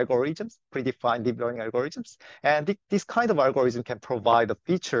learning algorithms, predefined deep learning algorithms. And this kind of algorithm can provide the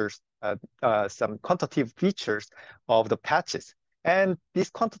features, some quantitative features of the patches. And these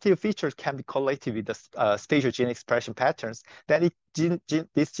quantitative features can be correlated with the spatial gene expression patterns. Then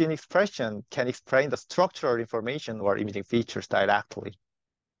this gene expression can explain the structural information or imaging features directly.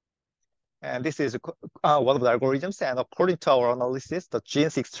 And this is one of the algorithms. And according to our analysis, the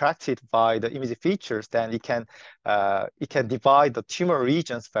genes extracted by the image features, then it can divide the tumor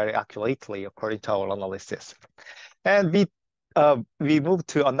regions very accurately according to our analysis. And we moved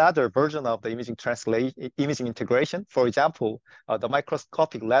to another version of the imaging integration. For example, the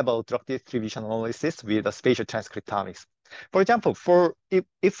microscopic level drug distribution analysis with the spatial transcriptomics. For example,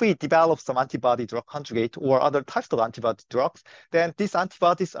 if we develop some antibody drug conjugate or other types of antibody drugs, then these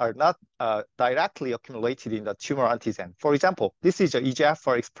antibodies are not directly accumulated in the tumor antigen. For example, this is a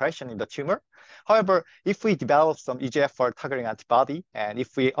EGFR expression in the tumor. However, if we develop some EGFR targeting antibody, and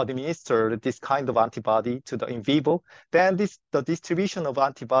if we administer this kind of antibody to the in vivo, then the distribution of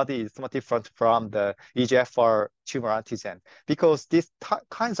antibody is somewhat different from the EGFR tumor antigen, because these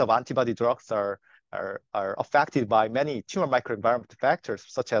kinds of antibody drugs are affected by many tumor microenvironment factors,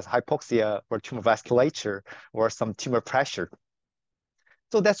 such as hypoxia or tumor vasculature or some tumor pressure.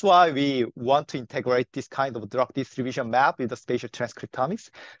 So that's why we want to integrate this kind of drug distribution map with the spatial transcriptomics.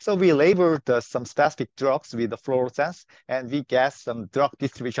 So we labeled some specific drugs with the fluorescence, and we get some drug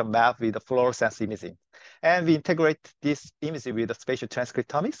distribution map with the fluorescence imaging. And we integrate this imaging with the spatial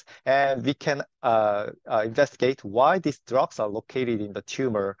transcriptomics, and we can investigate why these drugs are located in the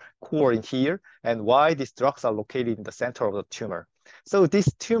tumor core in here, and why these drugs are located in the center of the tumor. So this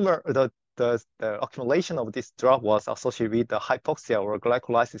tumor, the accumulation of this drug was associated with the hypoxia or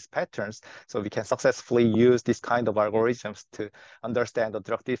glycolysis patterns. So we can successfully use this kind of algorithms to understand the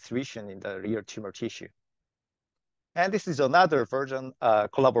drug distribution in the real tumor tissue. And this is another version,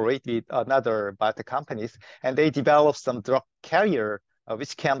 collaborate with another biotech companies, and they develop some drug carrier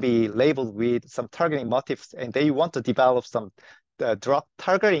which can be labeled with some targeting motifs, and they want to develop some drug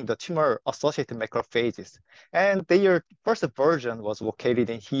targeting the tumor-associated macrophages. And their first version was located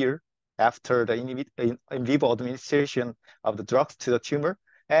in here after the in vivo administration of the drugs to the tumor.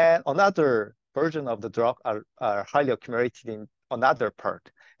 And another version of the drug are highly accumulated in another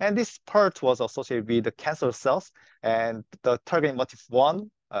part. And this part was associated with the cancer cells, and the targeting motif 1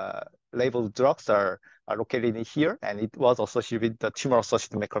 labeled drugs are located in here, and it was associated with the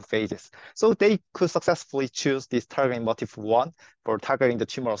tumor-associated macrophages. So they could successfully choose this targeting motif 1 for targeting the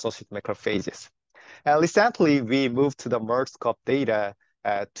tumor-associated macrophages. And recently, we moved to the MERSCOPE data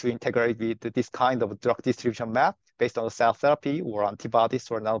to integrate with this kind of drug distribution map based on cell therapy or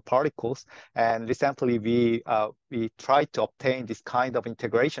antibodies or nanoparticles. And recently, we tried to obtain this kind of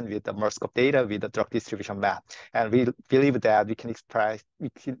integration with the MERSCOPE data with the drug distribution map. And we believe that we can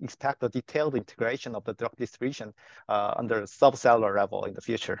expect a detailed integration of the drug distribution under subcellular level in the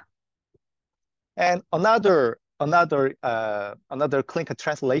future. And another clinical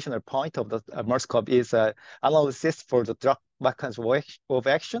translational point of the MERSCOPE is analysis for the drug mechanism of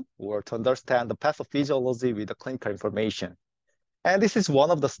action, or to understand the pathophysiology with the clinical information. And this is one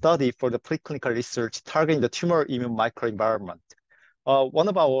of the studies for the preclinical research targeting the tumor immune microenvironment. One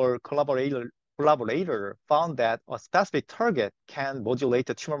of our collaborator found that a specific target can modulate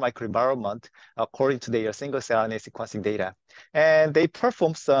the tumor microenvironment according to their single-cell RNA sequencing data. And they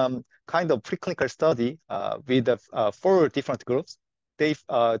performed some kind of preclinical study with 4 different groups. They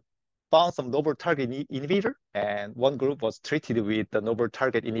found some novel target inhibitor, and one group was treated with the novel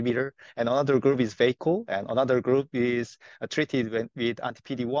target inhibitor, and another group is vehicle, and another group is treated with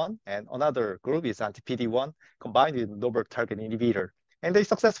anti-PD-1, and another group is anti-PD-1 combined with novel target inhibitor. And they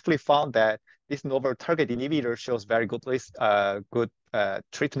successfully found that this novel target inhibitor shows very good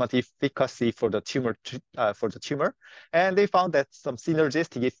treatment efficacy for the tumor. And they found that some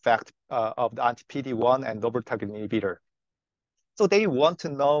synergistic effect of the anti-PD-1 and novel target inhibitor. So they want to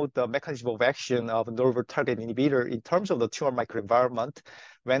know the mechanism of action of novel target inhibitor in terms of the tumor microenvironment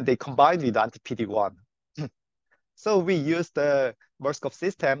when they combine with anti-PD-1. So we use the MERSCOPE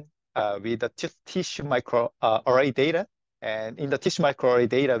system with the tissue microarray data. And in the tissue microarray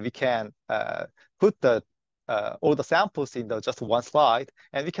data, we can put all the samples in just one slide,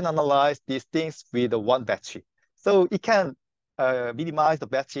 and we can analyze these things with one battery. So it can minimize the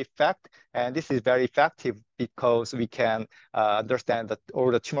battery effect, and this is very effective because we can understand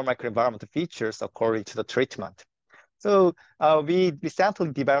all the tumor microenvironment features according to the treatment. So we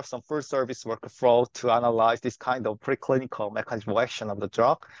recently developed some full service workflow to analyze this kind of preclinical mechanism of action of the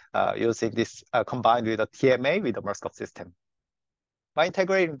drug using this combined with a TMA with the MERSCOPE system. By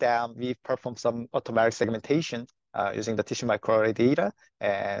integrating them, we perform some automatic segmentation using the tissue microarray data,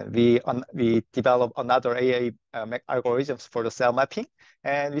 and we develop another AI algorithms for the cell mapping,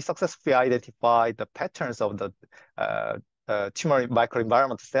 and we successfully identified the patterns of the tumor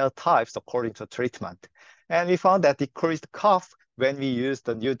microenvironment cell types according to treatment. And we found that decreased cough when we use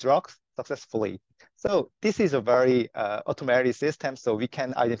the new drugs successfully. So this is a very automated system, so we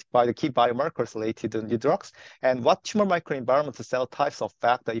can identify the key biomarkers related to new drugs and what tumor microenvironment cell types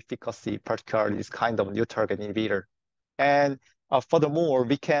affect the efficacy, particularly this kind of new target inhibitor. And furthermore,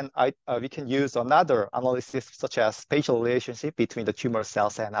 we can use another analysis such as spatial relationship between the tumor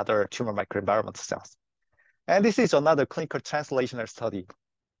cells and other tumor microenvironment cells. And this is another clinical translational study.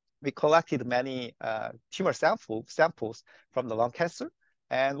 We collected many tumor samples from the lung cancer.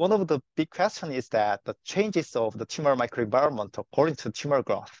 And one of the big questions is that the changes of the tumor microenvironment according to tumor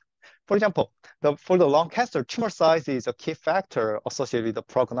growth. For example, for the lung cancer, tumor size is a key factor associated with the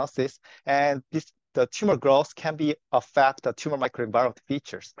prognosis, and the tumor growth can affect the tumor microenvironment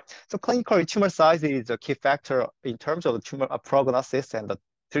features. So clinically, tumor size is a key factor in terms of the tumor prognosis and the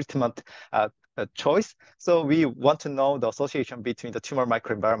treatment choice. So we want to know the association between the tumor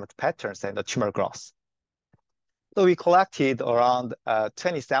microenvironment patterns and the tumor growth. So we collected around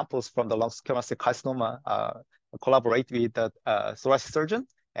 20 samples from the lung squamous cell carcinoma, collaborate with the thoracic surgeon,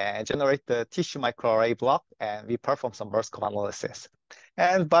 and generate the tissue microarray block, and we perform some MERSCOPE analysis.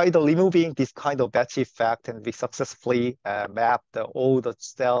 And by removing this kind of batch effect, and we successfully mapped all the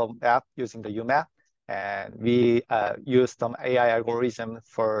cell map using the UMAP, and we use some AI algorithm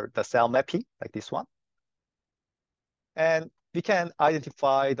for the cell mapping, like this one. And we can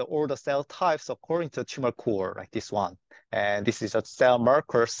identify all the cell types according to tumor core, like this one. And this is a cell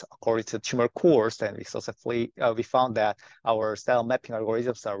markers according to tumor cores, and we successfully we found that our cell mapping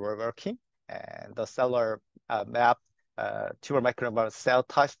algorithms are working, and the cellular map tumor microenvironment cell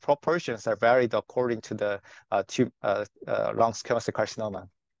type proportions are varied according to the lung squamous cell carcinoma.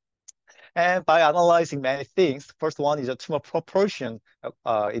 And by analyzing many things, first one is a tumor proportion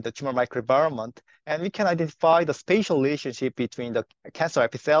in the tumor microenvironment, and we can identify the spatial relationship between the cancer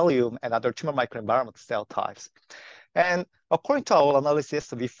epithelium and other tumor microenvironment cell types. And according to our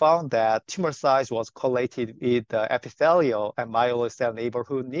analysis, we found that tumor size was correlated with the epithelial and myeloid cell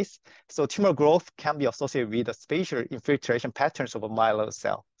neighborhoodness. So tumor growth can be associated with the spatial infiltration patterns of a myeloid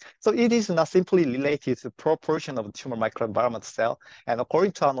cell. So it is not simply related to the proportion of the tumor microenvironment cell. And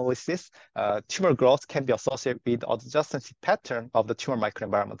according to analysis, tumor growth can be associated with the adjacency pattern of the tumor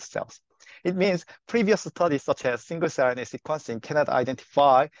microenvironment cells. It means previous studies such as single-cell RNA sequencing cannot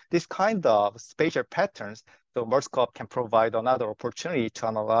identify this kind of spatial patterns. So MERSCOPE can provide another opportunity to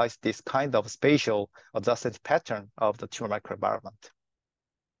analyze this kind of spatial adjacency pattern of the tumor microenvironment.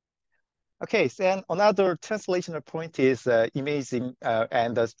 Okay, so and another translational point is imaging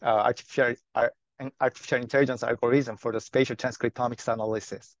and artificial intelligence algorithm for the spatial transcriptomics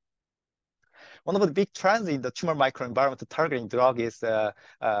analysis. One of the big trends in the tumor microenvironment targeting drug is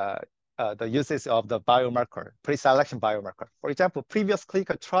the uses of the biomarker, pre-selection biomarker. For example, previous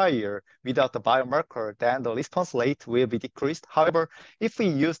clinical trial without the biomarker, then the response rate will be decreased. However, if we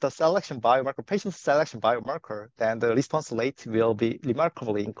use the selection biomarker, patient selection biomarker, then the response rate will be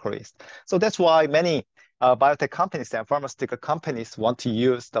remarkably increased. So that's why many biotech companies and pharmaceutical companies want to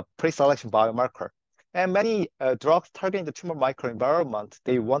use the pre-selection biomarker. And many drugs targeting the tumor microenvironment,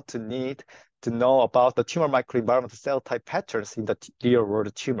 they need to know about the tumor microenvironment cell type patterns in the real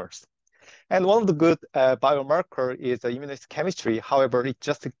world tumors. And one of the good biomarker is the immunohistochemistry. However, it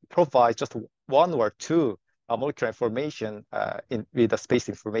just provides just one or two molecular information with the space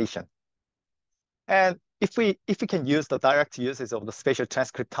information. And if we can use the direct uses of the spatial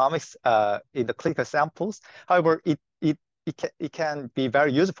transcriptomics in the clinical samples, however, it can be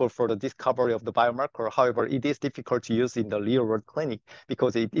very useful for the discovery of the biomarker. However, it is difficult to use in the real world clinic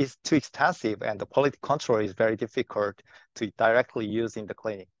because it is too expensive and the quality control is very difficult to directly use in the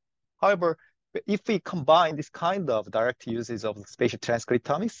clinic. However, if we combine this kind of direct uses of spatial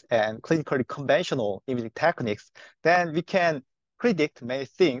transcriptomics and clinically conventional imaging techniques, then we can predict many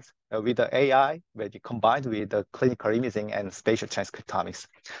things with the AI when you combined with the clinical imaging and spatial transcriptomics.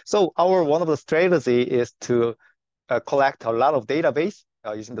 So one of the strategy is to collect a lot of database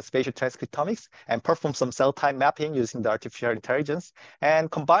using the spatial transcriptomics and perform some cell type mapping using the artificial intelligence.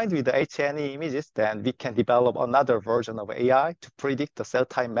 And combined with the H&E images, then we can develop another version of AI to predict the cell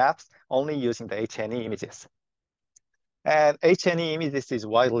type maps only using the H&E images. And H&E images is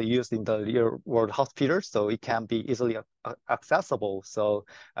widely used in the real-world hospitals, so it can be easily accessible. So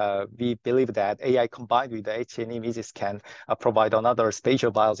we believe that AI combined with the H&E images can provide another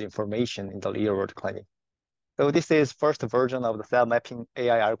spatial biology information in the real-world clinic. So this is first version of the cell mapping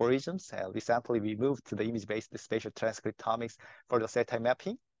AI algorithms. Recently, we moved to the image-based spatial transcriptomics for the cell type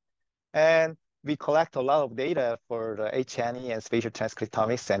mapping. And we collect a lot of data for the H&E and spatial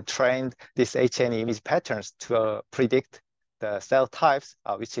transcriptomics and trained these H&E image patterns to predict the cell types,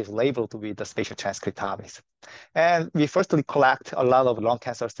 which is labeled with the spatial transcriptomics. And we firstly collect a lot of lung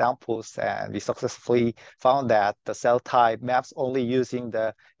cancer samples, and we successfully found that the cell type maps only using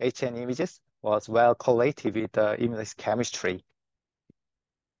the H&E images was well correlated with the immunohistochemistry.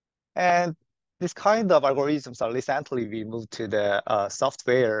 And this kind of algorithms are recently we moved to the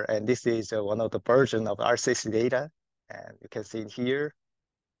software, and this is one of the version of RCC data. And you can see here,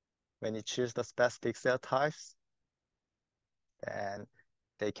 when you choose the specific cell types, and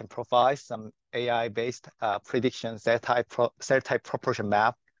they can provide some AI-based prediction cell type proportion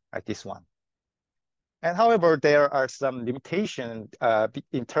map like this one. And however, there are some limitations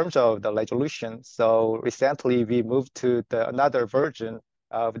in terms of the resolution. So recently we moved to another version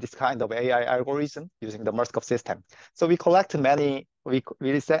of this kind of AI algorithm using the MERSCOPE system. So we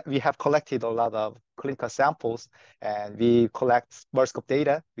have collected a lot of clinical samples, and we collect MERSCOPE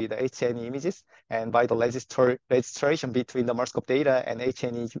data with the H&E images. And by the registration between the MERSCOPE data and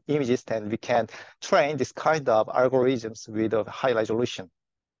H&E images, then we can train this kind of algorithms with a high resolution.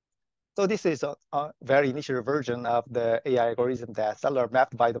 So this is a very initial version of the AI algorithm that cellular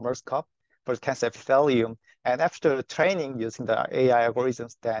mapped by the MERSCOPE for cancer epithelium. And after training using the AI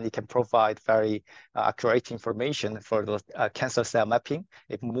algorithms, then it can provide very accurate information for the cancer cell mapping.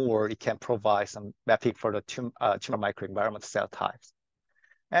 If more, it can provide some mapping for the tumor microenvironment cell types.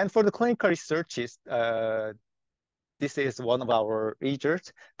 And for the clinical researches, this is one of our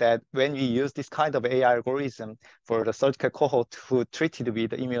research that when we use this kind of AI algorithm for the surgical cohort who treated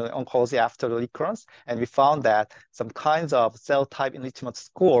with immuno-oncology after the recurrence, and we found that some kinds of cell type enrichment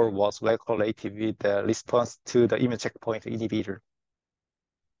score was well correlated with the response to the immune checkpoint inhibitor.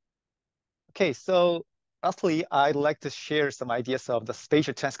 Okay, so lastly, I'd like to share some ideas of the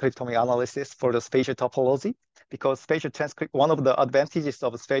spatial transcriptomic analysis for the spatial topology, because one of the advantages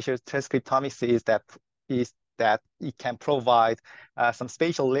of spatial transcriptomics is that it can provide some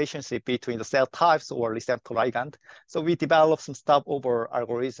spatial relationship between the cell types or receptor ligand. So we developed some stopover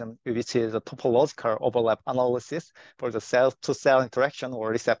algorithm, which is a topological overlap analysis for the cell-to-cell interaction or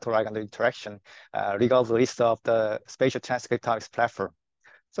receptor ligand interaction, regardless of the spatial transcriptomics platform.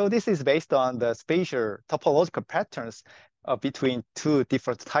 So this is based on the spatial topological patterns between two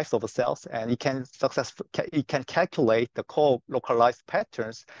different types of cells, and it can calculate the co-localized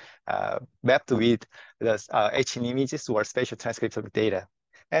patterns mapped with the H&E images or spatial transcriptomic data.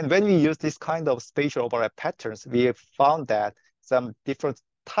 And when we use this kind of spatial overlap patterns, we have found that some different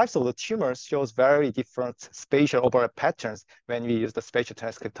types of the tumors shows very different spatial overlap patterns when we use the spatial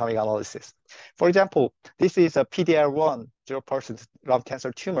transcriptomic analysis. For example, this is a PDL1 0% lung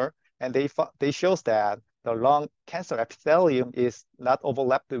cancer tumor, and they shows that the lung cancer epithelium is not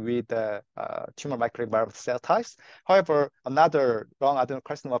overlapped with the tumor microenvironment cell types. However, another lung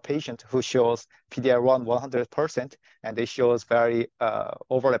adenocarcinoma patient who shows PDL1 100%, and they shows very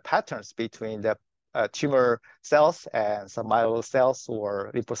overlap patterns between the tumor cells and some myeloid cells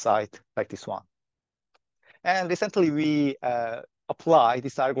or lymphocyte like this one. And recently we apply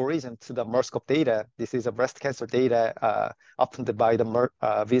this algorithm to the MERSCOPE data. This is a breast cancer data obtained by the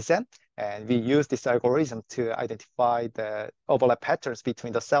VIzgen. And we use this algorithm to identify the overlap patterns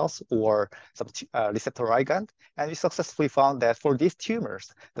between the cells or some receptor ligand. And we successfully found that for these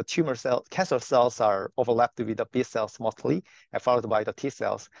tumors, the cancer cells are overlapped with the B cells mostly, and followed by the T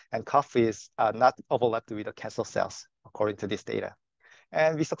cells. And CUF is not overlapped with the cancer cells, according to this data.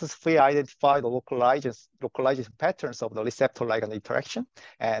 And we successfully identified the localization patterns of the receptor ligand interaction.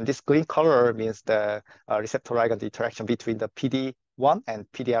 And this green color means the receptor ligand interaction between the PD1 and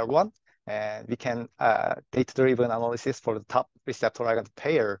PDR1. And we can data-driven analysis for the top receptor ligand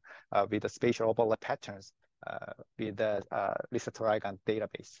pair with the spatial overlap patterns with the receptor ligand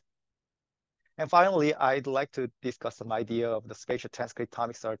database. And finally, I'd like to discuss some idea of the spatial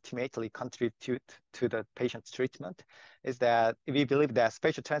transcriptomics ultimately contribute to the patient's treatment. Is that we believe that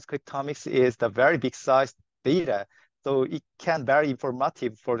spatial transcriptomics is the very big size data, so it can very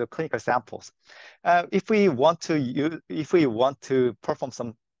informative for the clinical samples. If we want to perform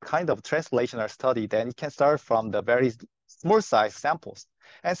some kind of translational study, then it can start from the very small size samples.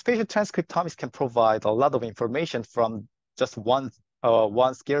 And spatial transcriptomics can provide a lot of information from just one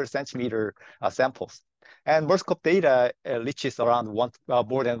square centimeter samples. And MERSCOPE data reaches around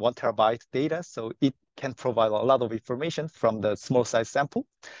more than 1 terabyte data, so it can provide a lot of information from the small size sample.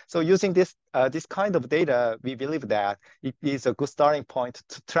 So using this kind of data, we believe that it is a good starting point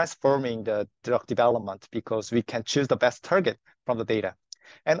to transforming the drug development, because we can choose the best target from the data.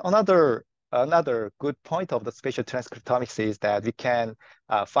 And another good point of the spatial transcriptomics is that we can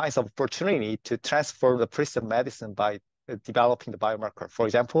find some opportunity to transform the precision medicine by developing the biomarker. For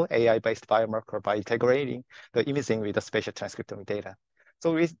example, AI-based biomarker by integrating the imaging with the spatial transcriptomic data.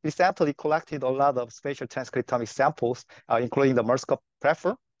 So we recently collected a lot of spatial transcriptomic samples, including the MERSCOPE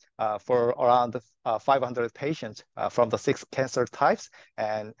Platform, for around 500 patients from the 6 cancer types.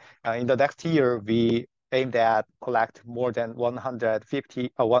 And in the next year, we aimed at collect more than 500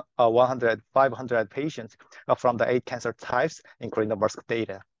 patients from the 8 cancer types, including the MERSCOPE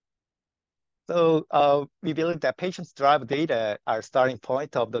data. So we believe that patients-derived data are starting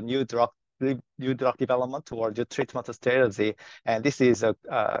point of the new drug development toward the treatment strategy, and this is a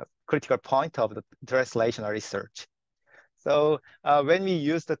critical point of the translational research. So when we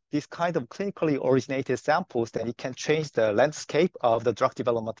use this kind of clinically originated samples, then it can change the landscape of the drug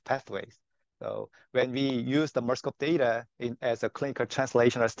development pathways. So when we use the MERSCOPE data as a clinical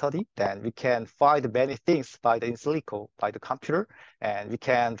translational study, then we can find many things by the in silico, by the computer, and we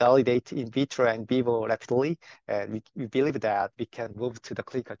can validate in vitro and vivo rapidly. And we believe that we can move to the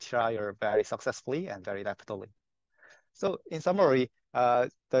clinical trial very successfully and very rapidly. So in summary,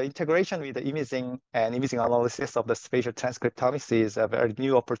 the integration with the imaging and imaging analysis of the spatial transcriptomics is a very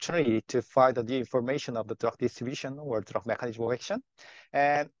new opportunity to find the new information of the drug distribution or drug mechanism of action.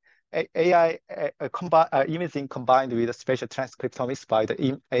 And AI imaging combined with the spatial transcriptomics by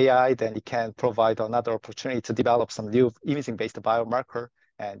the AI, then it can provide another opportunity to develop some new imaging-based biomarker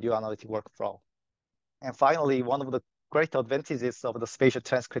and new analytic workflow. And finally, one of the great advantages of the spatial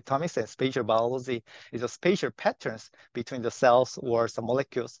transcriptomics and spatial biology is the spatial patterns between the cells or some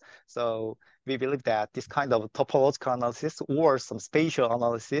molecules. So we believe that this kind of topological analysis or some spatial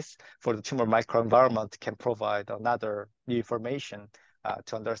analysis for the tumor microenvironment can provide another new information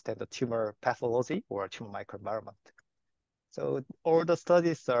to understand the tumor pathology or tumor microenvironment. So all the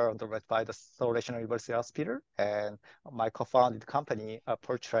studies are underwritten by the Seoul National University Hospital, and my co-founded company,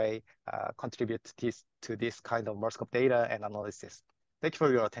 Portrai, contributes to this kind of MERSCOPE data and analysis. Thank you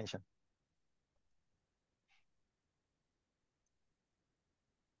for your attention.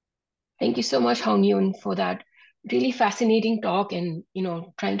 Thank you so much, Hongyoon, for that really fascinating talk, and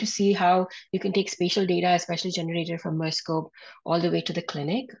trying to see how you can take spatial data, especially generated from MERSCOPE, all the way to the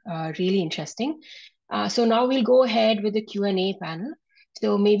clinic. Really interesting. So now we'll go ahead with the Q&A panel.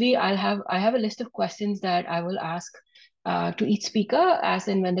 So maybe I have a list of questions that I will ask to each speaker as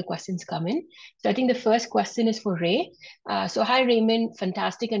and when the questions come in. So I think the first question is for Ray. So hi, Raymond,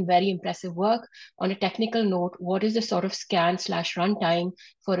 fantastic and very impressive work. On a technical note, what is the sort of scan/run time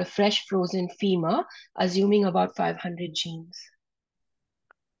for a fresh frozen femur, assuming about 500 genes?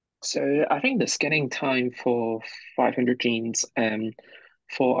 So I think the scanning time for 500 genes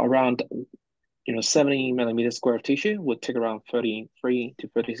for around 70 millimeter square of tissue would take around 33 to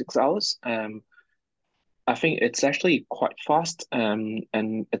 36 hours. I think it's actually quite fast and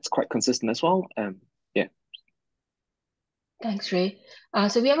it's quite consistent as well. Yeah. Thanks, Ray.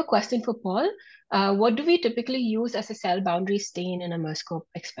 So we have a question for Paul. What do we typically use as a cell boundary stain in a MERSCOPE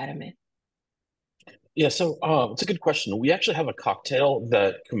experiment? Yeah, so it's a good question. We actually have a cocktail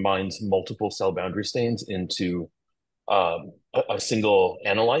that combines multiple cell boundary stains into a single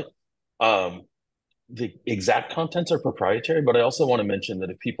analyte. The exact contents are proprietary, but I also want to mention that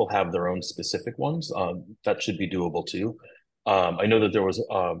if people have their own specific ones, that should be doable too. I know that there was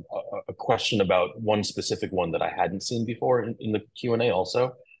a question about one specific one that I hadn't seen before in the Q&A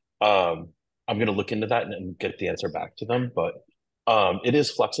also. I'm going to look into that and get the answer back to them, but it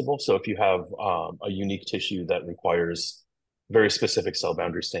is flexible. So if you have a unique tissue that requires very specific cell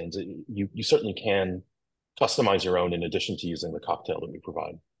boundary stains, you certainly can customize your own in addition to using the cocktail that we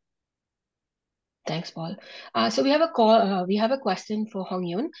provide. Thanks, Paul. So we have a question for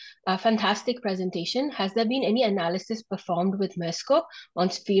Hongyoon. Fantastic presentation. Has there been any analysis performed with MERSCOPE on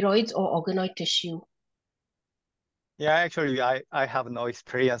spheroids or organoid tissue? Yeah, actually, I have no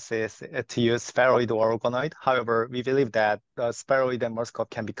experiences to use spheroid or organoid. However, we believe that spheroid and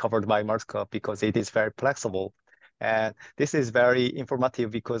MERSCOPE can be covered by MERSCOPE because it is very flexible. And this is very informative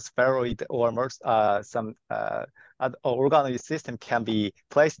because spheroid or some organoid system can be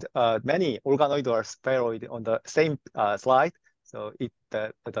placed, many organoid or spheroid on the same slide. So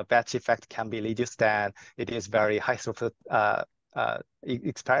the batch effect can be reduced and it is very high throughput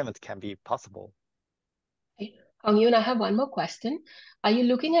experiment can be possible. Okay. Hongyoon, I have one more question. Are you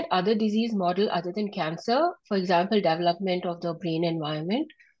looking at other disease model other than cancer? For example, development of the brain environment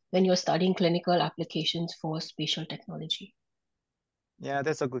when you're studying clinical applications for spatial technology? Yeah,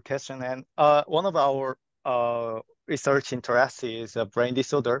 that's a good question. And one of our research interests is brain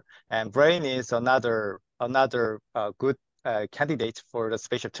disorder, and brain is another good candidate for the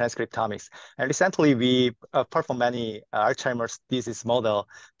spatial transcriptomics. And recently, we performed many Alzheimer's disease model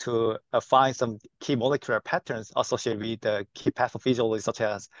to find some key molecular patterns associated with the key pathophysiology, such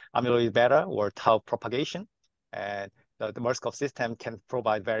as amyloid beta or tau propagation. And the MERSCOPE system can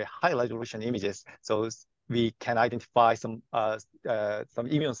provide very high resolution images. So we can identify some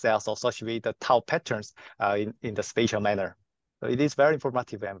immune cells associated with the tau patterns in the spatial manner. So it is very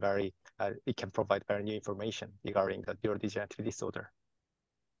informative and it can provide very new information regarding the neurodegenerative disorder.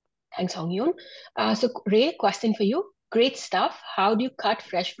 Thanks, Hongyoon. So Ray, question for you. Great stuff. How do you cut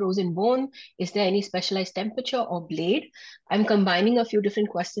fresh frozen bone? Is there any specialized temperature or blade? I'm combining a few different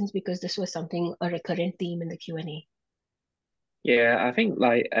questions because this was a recurrent theme in the Q&A. Yeah, I think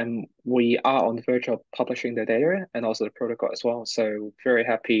we are on the verge of publishing the data and also the protocol as well. So very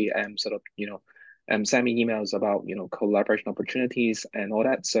happy send me emails about collaboration opportunities and all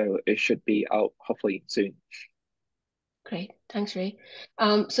that. So it should be out hopefully soon. Great, thanks, Ray.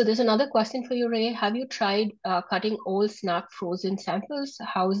 So there's another question for you, Ray. Have you tried cutting all snap frozen samples?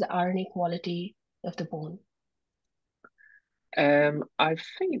 How is the RNA quality of the bone? I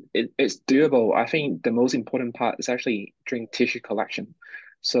think it's doable. I think the most important part is actually during tissue collection.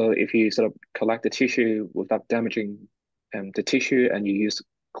 So if you sort of collect the tissue without damaging the tissue and you use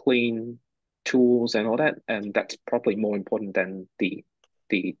clean tools and all that, that's probably more important than the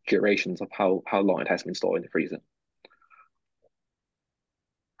durations of how long it has been stored in the freezer.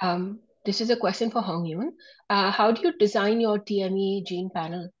 This is a question for Hongyoon. How do you design your TME gene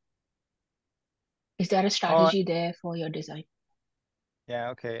panel? Is there a strategy there for your design?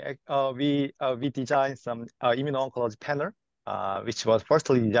 Yeah, okay. We designed some immuno-oncology panel, which was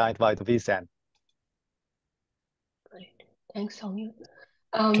firstly designed by the VIzgen. Great. Thanks, Hongyoon.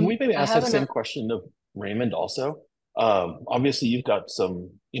 Can we maybe I ask have that same question of Raymond also? Obviously, you've got some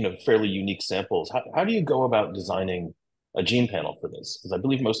fairly unique samples. How do you go about designing a gene panel for this? Because I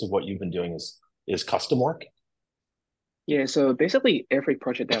believe most of what you've been doing is custom work. Yeah, so basically every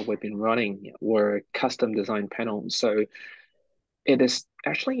project that we've been running were custom design panels. So it is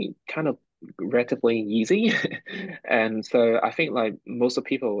actually kind of relatively easy. And so I think like most of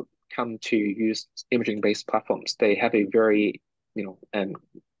people come to use imaging-based platforms, they have a very,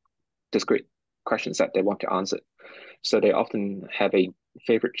 discrete questions that they want to answer. So they often have a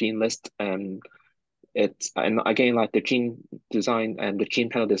favorite gene list, and again, like the gene design and the gene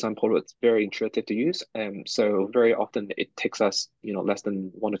panel design portal, it's very intuitive to use. So very often it takes us, less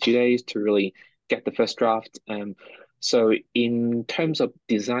than 1 or 2 days to really get the first draft. So in terms of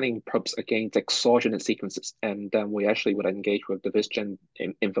designing probes against exogenous sequences, and then we actually would engage with the VIzgen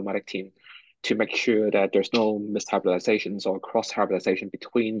informatic team to make sure that there's no mishybridizations or cross-hybridization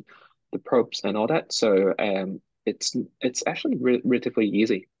between the probes and all that. So it's actually relatively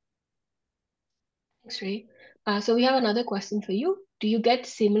easy. Thanks, Ray. So we have another question for you. Do you get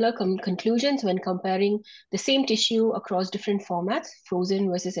similar conclusions when comparing the same tissue across different formats,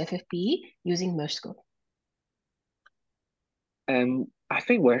 frozen versus FFPE, using MERSCOPE? I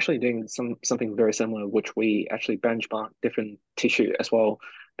think we're actually doing something very similar, which we actually benchmark different tissue as well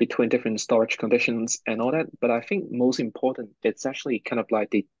between different storage conditions and all that. But I think most important, it's actually kind of like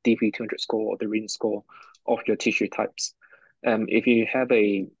the DV200 score or the REAN score of your tissue types. If you have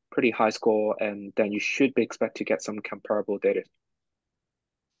a pretty high score, then you should be expect to get some comparable data.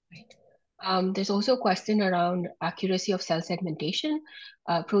 Right. There's also a question around accuracy of cell segmentation.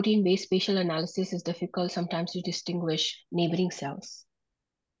 Protein-based spatial analysis is difficult sometimes to distinguish neighboring cells.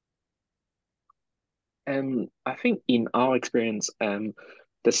 I think in our experience,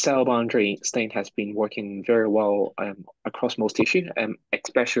 the cell boundary stain has been working very well across most tissue,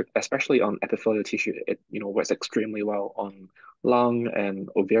 especially on epithelial tissue. It works extremely well on lung and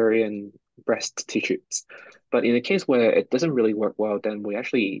ovarian, breast tissues. But in a case where it doesn't really work well, then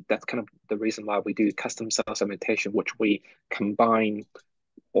that's kind of the reason why we do custom cell segmentation, which we combine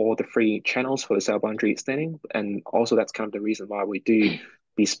all the three channels for the cell boundary staining. And also that's kind of the reason why we do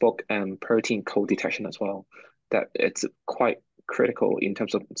bespoke protein code detection as well, that it's quite critical in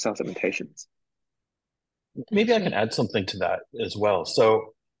terms of cell segmentations. Maybe I can add something to that as well.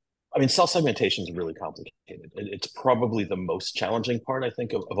 So, I mean, cell segmentation is really complicated. It's probably the most challenging part, I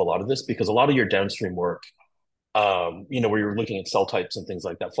think, of a lot of this, because a lot of your downstream work, where you're looking at cell types and things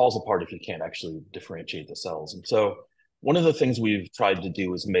like that, falls apart if you can't actually differentiate the cells. And so one of the things we've tried to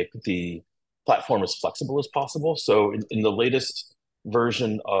do is make the platform as flexible as possible. So in the latest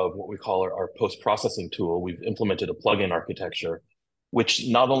version of what we call our post-processing tool, we've implemented a plugin architecture, which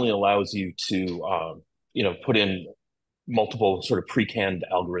not only allows you to put in multiple sort of pre-canned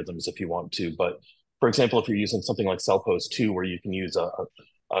algorithms if you want to, but for example, if you're using something like CellPose2, where you can use a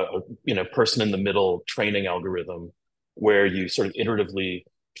person in the middle training algorithm, where you sort of iteratively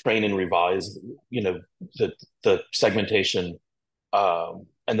train and revise, the segmentation,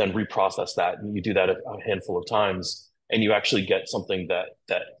 and then reprocess that, and you do that a handful of times, and you actually get something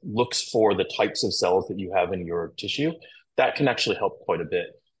that looks for the types of cells that you have in your tissue. That can actually help quite a bit.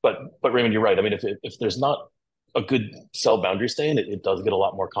 But Raymond, you're right. I mean, if there's not a good cell boundary stain, it does get a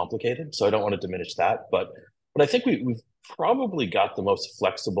lot more complicated. So I don't want to diminish that, but I think we've probably got the most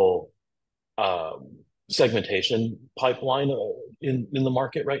flexible segmentation pipeline in the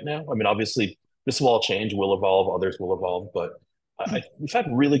market right now. I mean, obviously this will all change, will evolve, others will evolve, but we've had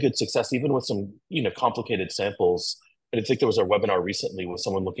really good success even with some complicated samples. And I think there was a webinar recently with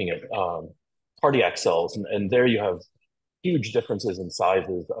someone looking at cardiac cells, and there you have huge differences in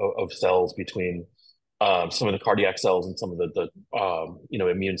sizes of cells between some of the cardiac cells and some of the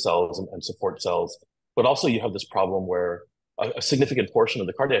immune cells and support cells. But also you have this problem where a significant portion of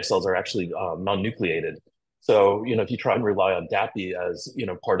the cardiac cells are actually non-nucleated. So, if you try and rely on DAPI as,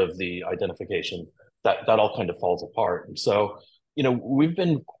 part of the identification, that all kind of falls apart. And so, we've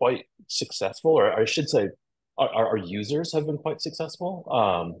been quite successful, or I should say our users have been quite successful,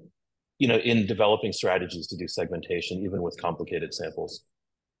 in developing strategies to do segmentation, even with complicated samples.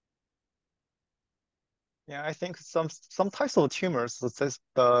 Yeah, I think some types of tumors, such as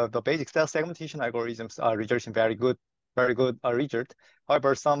the basic cell segmentation algorithms, are resulting very good result.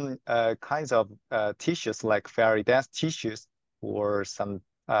 However, some kinds of tissues, like very dense tissues, or some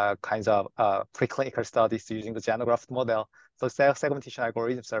kinds of preclinical studies using the xenograft model, so cell segmentation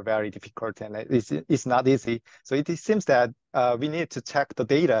algorithms are very difficult, and it's not easy. So it seems that we need to check the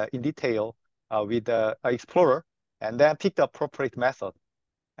data in detail with the Explorer, and then pick the appropriate method.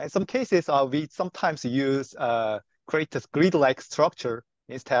 In some cases, we sometimes use create a grid-like structure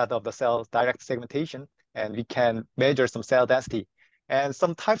instead of the cell direct segmentation, and we can measure some cell density. And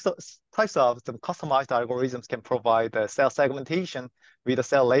some types of some customized algorithms can provide cell segmentation with the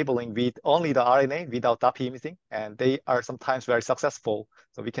cell labeling with only the RNA without DAPI imaging, and they are sometimes very successful.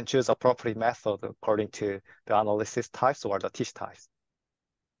 So we can choose appropriate method according to the analysis types or the tissue types.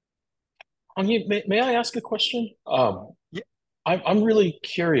 May I ask a question? Yeah. I'm really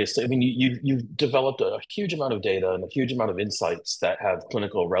curious. I mean, you've developed a huge amount of data and a huge amount of insights that have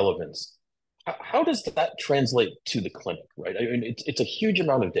clinical relevance. How does that translate to the clinic, right? I mean, it's a huge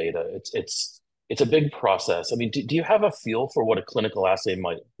amount of data. It's a big process. I mean, do you have a feel for what a clinical assay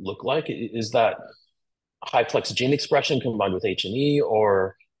might look like? Is that high-plex gene expression combined with H&E,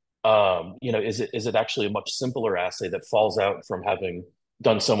 or is it actually a much simpler assay that falls out from having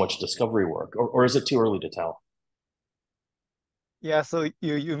done so much discovery work, or is it too early to tell? Yeah, so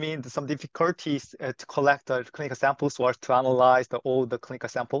you mean some difficulties to collect the clinical samples or to analyze all the clinical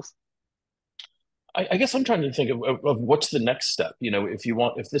samples? I guess I'm trying to think of what's the next step.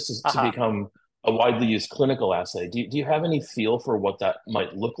 If this is to become a widely used clinical assay, do you have any feel for what that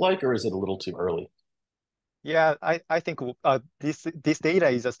might look like, or is it a little too early? Yeah, I think this data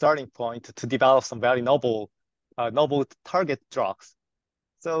is a starting point to develop some very novel target drugs.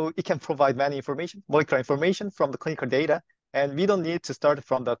 So it can provide many molecular information from the clinical data, and we don't need to start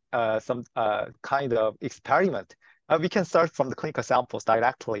from some kind of experiment. We can start from the clinical samples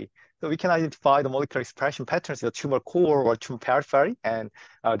directly. So we can identify the molecular expression patterns in the tumor core or tumor periphery, and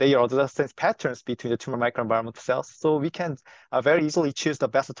they are the sense patterns between the tumor microenvironment cells. So we can very easily choose the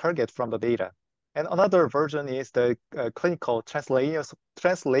best target from the data. And another version is the clinical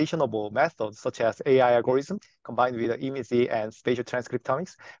translationable methods, such as AI algorithm combined with the imaging and spatial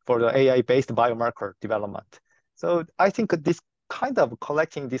transcriptomics for the AI-based biomarker development. So I think this kind of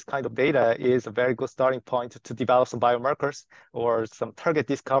collecting this kind of data is a very good starting point to develop some biomarkers or some target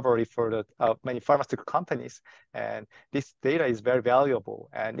discovery for the many pharmaceutical companies. And this data is very valuable,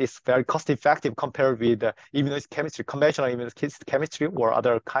 and it's very cost-effective compared with immunohistochemistry, conventional immunohistochemistry, or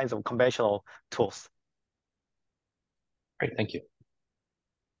other kinds of conventional tools. Great, thank you.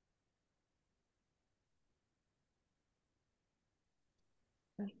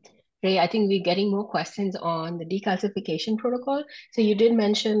 Ray, I think we're getting more questions on the decalcification protocol. So you did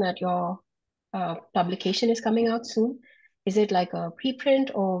mention that your publication is coming out soon. Is it like a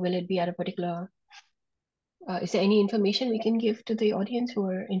preprint or will it be at a particular, is there any information we can give to the audience who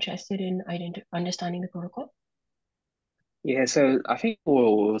are interested in understanding the protocol? Yeah, so I think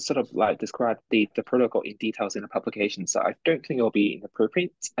we'll sort of like describe the protocol in details in the publication. So I don't think it'll be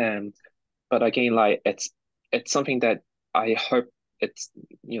inappropriate. But again, like it's something that I hope it's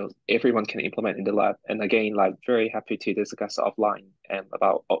everyone can implement in the lab. And again, like very happy to discuss offline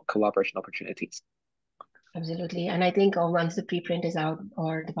about collaboration opportunities. Absolutely. And I think once the preprint is out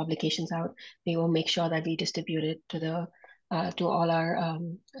or the publication's out, we will make sure that we distribute it to the to all our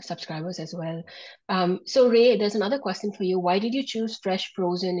subscribers as well. So Ray, there's another question for you. Why did you choose fresh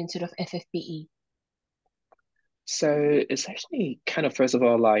frozen instead of FFPE? So it's actually kind of, first of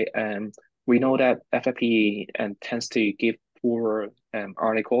all, like we know that FFPE tends to give poor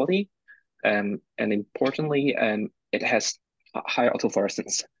RNA quality, and importantly, it has higher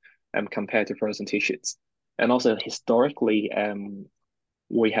autofluorescence compared to frozen tissues. And also historically,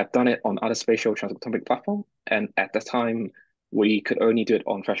 we have done it on other spatial transcriptomic platform, and at the time we could only do it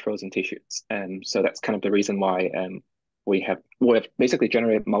on fresh frozen tissues. So that's kind of the reason why we have basically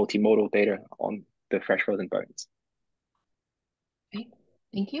generated multimodal data on the fresh frozen bones. Okay,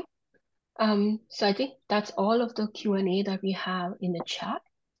 thank you. So I think that's all of the Q&A that we have in the chat.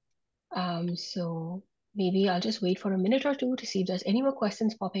 So maybe I'll just wait for a minute or two to see if there's any more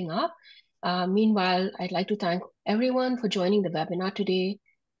questions popping up. Meanwhile, I'd like to thank everyone for joining the webinar today,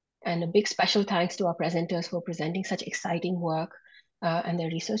 and a big special thanks to our presenters for presenting such exciting work and their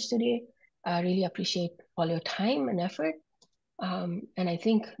research today. I really appreciate all your time and effort. And I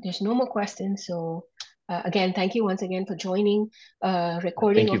think there's no more questions. So again, thank you once again for joining.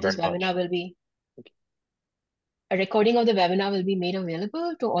 Recording of this webinar will be A recording of the webinar will be made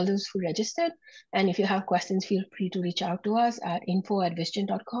available to all those who registered. And if you have questions, feel free to reach out to us at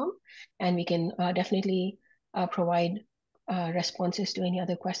info@VIzgen.com, and we can definitely provide responses to any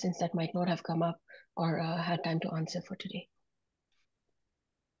other questions that might not have come up or had time to answer for today.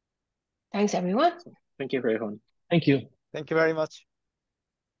 Thanks, everyone. Thank you, everyone. Thank you. Thank you very much.